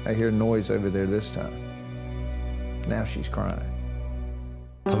 I hear noise over there this time. Now she's crying.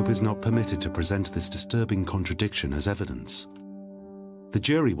 Pope is not permitted to present this disturbing contradiction as evidence. The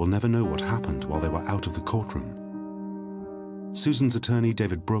jury will never know what happened while they were out of the courtroom. Susan's attorney,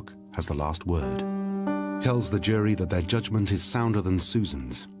 David Brooke, has the last word. He tells the jury that their judgment is sounder than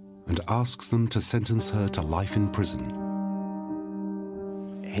Susan's and asks them to sentence her to life in prison.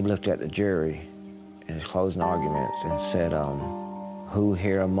 He looked at the jury in his closing arguments and said, who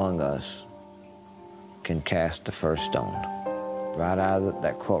here among us can cast the first stone? Right out of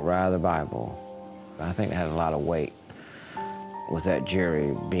that quote, right out of the Bible. I think it had a lot of weight with that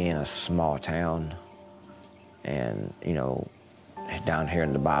jury being a small town and, you know, down here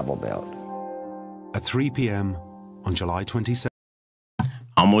in the Bible Belt. At 3 p.m. on July 27th.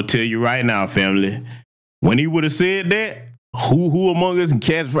 I'm going to tell you right now, family, when he would have said that, who among us can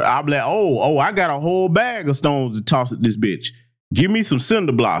cast for, I'll be like, oh, I got a whole bag of stones to toss at this bitch. Give me some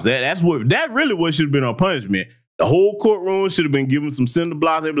cinder blocks. That really what should have been our punishment. The whole courtroom should have been given some cinder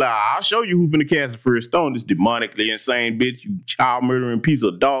blocks. They'd be like, I'll show you who finna cast the first stone. This demonically insane bitch, you child murdering piece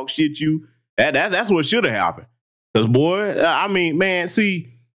of dog shit, you. That's what should have happened. Because, boy, I mean, man,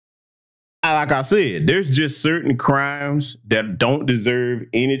 see, like I said, there's just certain crimes that don't deserve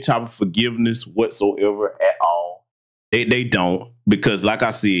any type of forgiveness whatsoever at all. They don't. Because, like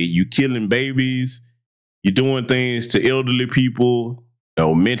I said, you killing babies, you're doing things to elderly people, you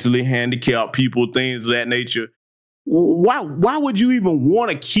know, mentally handicapped people, things of that nature. Why would you even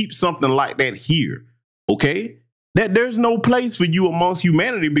want to keep something like that here? Okay? That there's no place for you amongst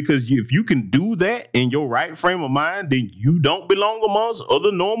humanity, because if you can do that in your right frame of mind, then you don't belong amongst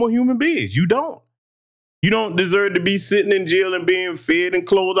other normal human beings. You don't. You don't deserve to be sitting in jail and being fed and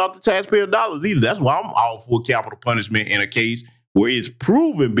clothed out the taxpayer dollars either. That's why I'm all for capital punishment in a case where it's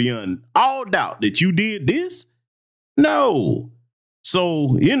proven beyond all doubt that you did this. No.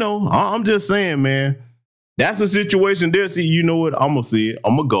 So, you know, I'm just saying, man, that's a situation there. See, you know what? I'm going to see it.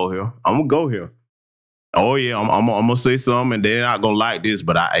 I'm going to go here. I'm going to go here. Oh, yeah, I'm going to say something, and they're not going to like this,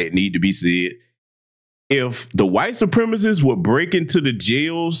 but it need to be said. If the white supremacists would break into the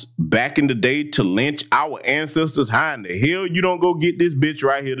jails back in the day to lynch our ancestors, how in the hell you don't go get this bitch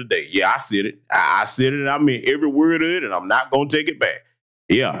right here today? Yeah, I said it. I said it, and I mean every word of it, and I'm not going to take it back.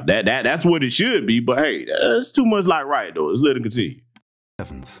 Yeah, that's what it should be, but hey, that's too much like right, though. Let's let it continue.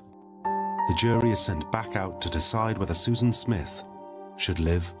 7th, the jury is sent back out to decide whether Susan Smith should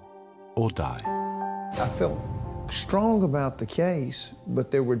live or die. I felt strong about the case,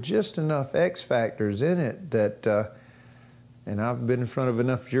 but there were just enough X factors in it that, and I've been in front of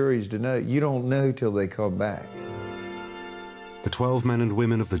enough juries to know, you don't know till they come back. The 12 men and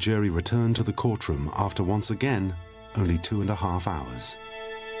women of the jury return to the courtroom after once again only 2.5 hours.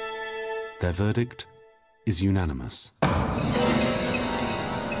 Their verdict is unanimous.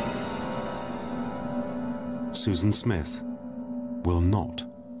 Susan Smith will not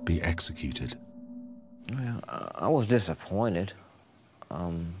be executed. Well, I was disappointed.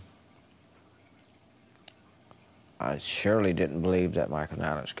 I surely didn't believe that Michael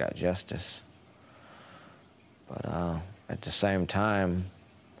Nallitz got justice. But at the same time,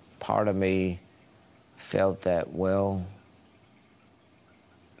 part of me felt that, well,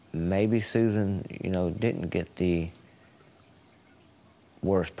 maybe Susan, you know, didn't get the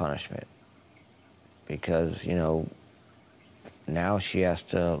worst punishment because, you know, now she has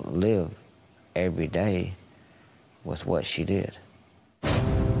to live every day with what she did.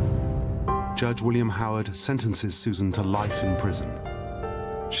 Judge William Howard sentences Susan to life in prison.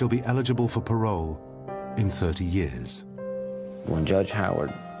 She'll be eligible for parole in 30 years. When Judge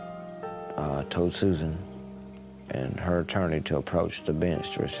Howard told Susan and her attorney to approach the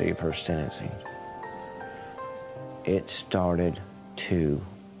bench to receive her sentencing, it started to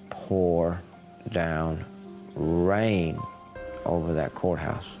pour down rain over that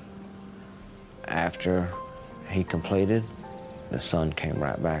courthouse. After he completed, the sun came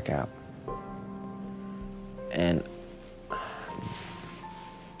right back out. And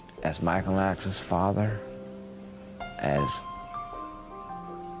as Michael and Alex's father, as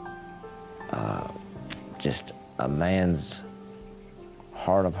just a man's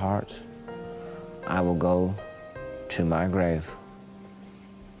heart of hearts, I will go to my grave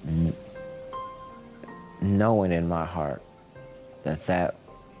knowing in my heart that that,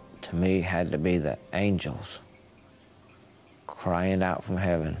 to me, had to be the angels crying out from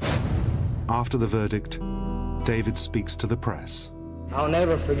heaven. After the verdict, David speaks to the press. I'll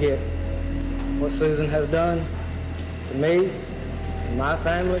never forget what Susan has done to me and my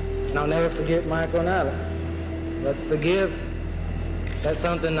family, and I'll never forget Michael and Alex. But forgive, that's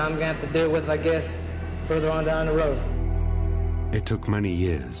something I'm going to have to deal with, I guess, further on down the road. It took many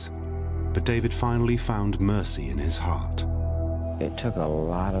years, but David finally found mercy in his heart. It took a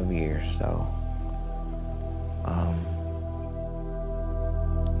lot of years, though.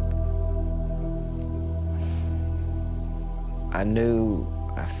 I knew,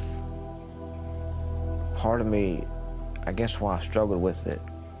 part of me, I guess why I struggled with it,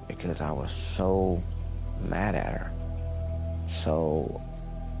 because I was so mad at her. So,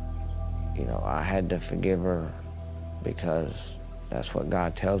 you know, I had to forgive her because that's what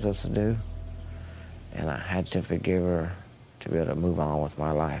God tells us to do. And I had to forgive her to be able to move on with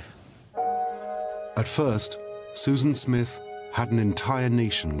my life. At first, Susan Smith had an entire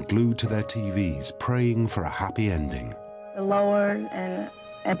nation glued to their TVs praying for a happy ending. The Lord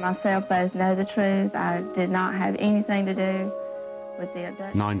and myself both know the truth. I did not have anything to do with the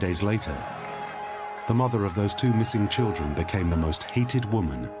abduction. 9 days later, the mother of those two missing children became the most hated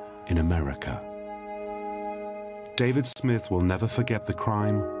woman in America. David Smith will never forget the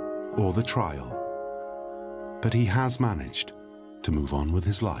crime or the trial, but he has managed to move on with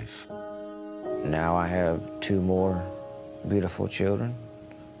his life. Now I have two more beautiful children.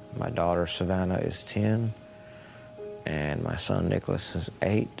 My daughter Savannah is 10, and my son Nicholas is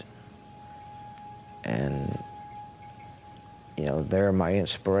 8. And, you know, they're my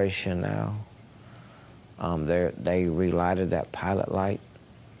inspiration now. They relighted that pilot light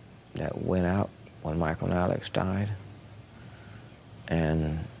that went out when Michael and Alex died.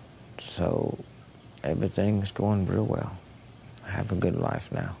 And so everything's going real well. I have a good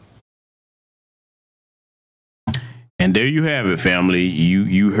life now. And there you have it, family.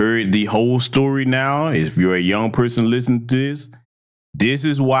 You heard the whole story now. If you're a young person listening to this, this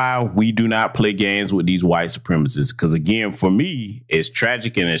is why we do not play games with these white supremacists. Because again, for me, as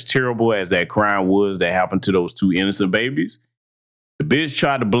tragic and as terrible as that crime was that happened to those two innocent babies, the bitch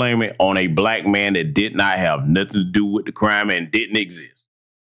tried to blame it on a black man that did not have nothing to do with the crime and didn't exist.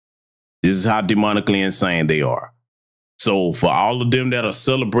 This is how demonically insane they are. So for all of them that are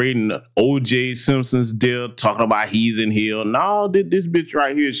celebrating O.J. Simpson's death, talking about he's in hell, no, this bitch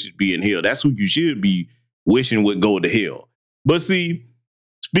right here should be in hell. That's who you should be wishing would go to hell. But see,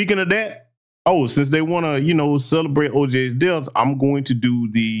 speaking of that, since they want to, you know, celebrate O.J.'s death, I'm going to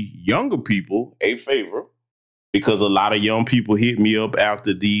do the younger people a favor, because a lot of young people hit me up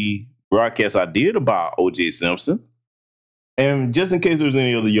after the broadcast I did about O.J. Simpson. And just in case there's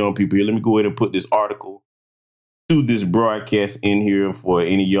any other young people here, let me go ahead and put this article to this broadcast in here for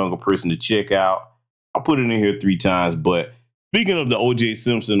any younger person to check out. I'll put it in here 3 times. But speaking of the O.J.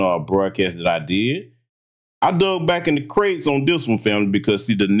 Simpson broadcast that I did, I dug back in the crates on this one, family, because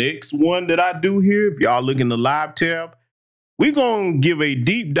see, the next one that I do here, if y'all look in the live tab, we're going to give a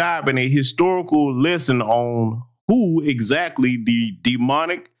deep dive and a historical lesson on who exactly the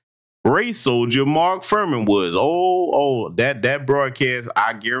demonic race soldier Mark Fuhrman was. That broadcast,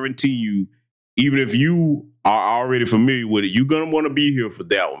 I guarantee you, even if you are already familiar with it, you're going to want to be here for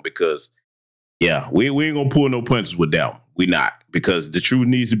that one, because, yeah, we ain't going to pull no punches with that one. We not, because the truth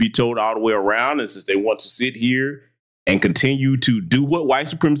needs to be told all the way around. And since they want to sit here and continue to do what white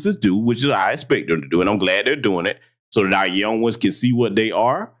supremacists do, which is I expect them to do, and I'm glad they're doing it, so that our young ones can see what they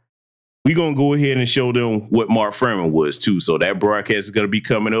are, we're going to go ahead and show them what Mark Fuhrman was, too. So that broadcast is going to be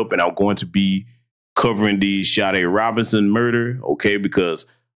coming up, and I'm going to be covering the Sade Robinson murder, okay? Because,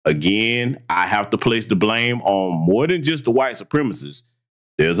 again, I have to place the blame on more than just the white supremacists.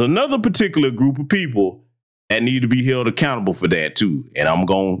 There's another particular group of people that need to be held accountable for that, too. And I'm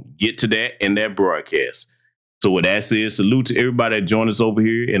going to get to that in that broadcast. So with that said, salute to everybody that joined us over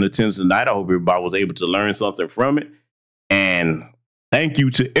here in attendance tonight. I hope everybody was able to learn something from it. And thank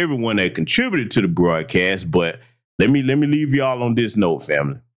you to everyone that contributed to the broadcast. But let me leave y'all on this note,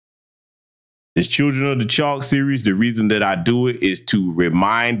 family. This Children of the Chalk series, the reason that I do it is to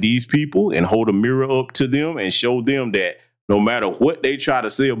remind these people and hold a mirror up to them and show them that no matter what they try to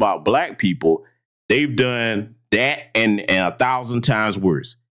say about black people, they've done that and 1,000 times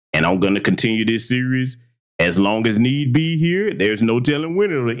worse. And I'm going to continue this series as long as need be here. There's no telling when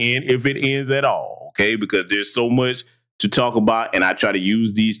it'll end, if it ends at all, okay? Because there's so much to talk about, and I try to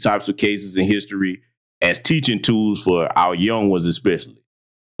use these types of cases in history as teaching tools for our young ones especially.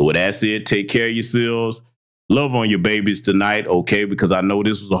 So with that said, take care of yourselves. Love on your babies tonight, okay? Because I know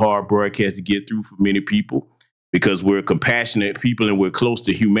this was a hard broadcast to get through for many people because we're compassionate people and we're close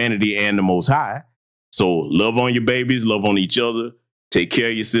to humanity and the Most High. So love on your babies, love on each other. Take care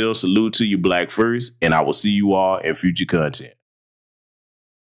of yourselves. Salute to you, Black First, and I will see you all in future content.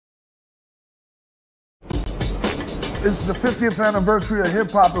 This is the 50th anniversary of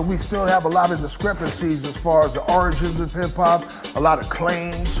hip-hop, and we still have a lot of discrepancies as far as the origins of hip-hop, a lot of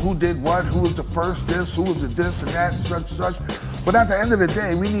claims, who did what, who was the first this, who was the this and that, and such and such. But at the end of the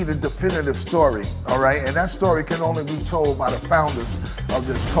day, we need a definitive story, all right? And that story can only be told by the founders of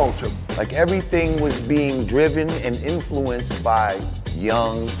this culture. Like everything was being driven and influenced by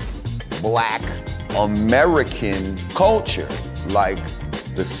young, black, American culture. Like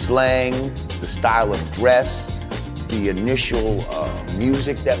the slang, the style of dress, the initial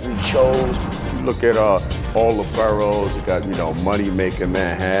music that we chose. You look at all the boroughs, you got, money making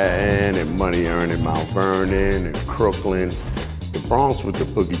Manhattan and money earning Mount Vernon and Crooklyn. The Bronx was the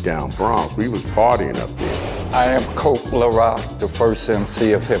boogie down Bronx. We was partying up there. I am Coke LaRock, the first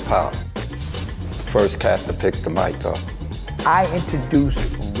MC of hip hop. First cat to pick the mic up. I introduced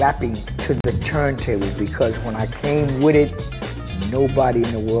rapping to the turntable because when I came with it, nobody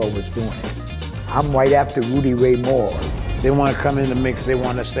in the world was doing it. I'm right after Rudy Ray Moore. They want to come in the mix, they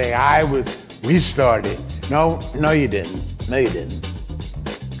want to say, we started. No, you didn't. No, you didn't.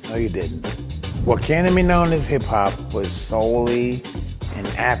 No, you didn't. What came to be known as hip hop was solely an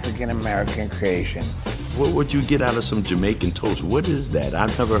African-American creation. What would you get out of some Jamaican toast? What is that?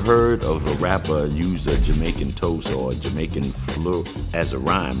 I've never heard of a rapper use a Jamaican toast or a Jamaican fleur as a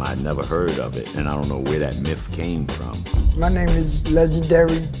rhyme. I'd never heard of it, and I don't know where that myth came from. My name is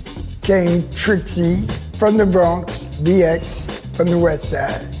legendary King Trixie from the Bronx, BX from the West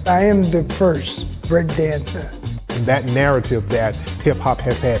Side. I am the first breakdancer. That narrative that hip-hop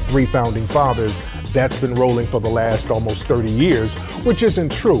has had 3 founding fathers, that's been rolling for the last almost 30 years, which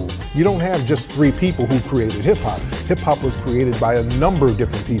isn't true. You don't have just 3 people who created hip-hop. Hip-hop was created by a number of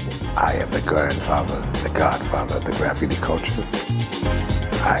different people. I am the grandfather, the godfather of the graffiti culture.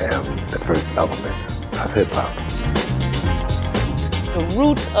 I am the first element of hip-hop. The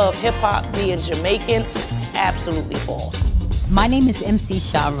roots of hip-hop being Jamaican, absolutely false. My name is MC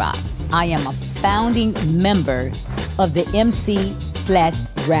Sha-Rock. I am a founding member of the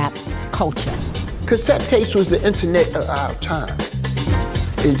MC/rap culture. Cassette tapes was the internet of our time.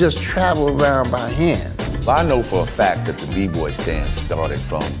 It just traveled around by hand. Well, I know for a fact that the B-Boy stand started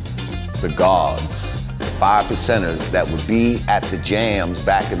from the guards, the 5%ers that would be at the jams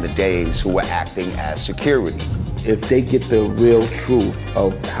back in the days who were acting as security. If they get the real truth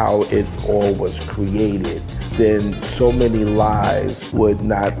of how it all was created, then so many lies would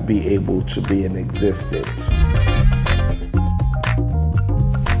not be able to be in existence.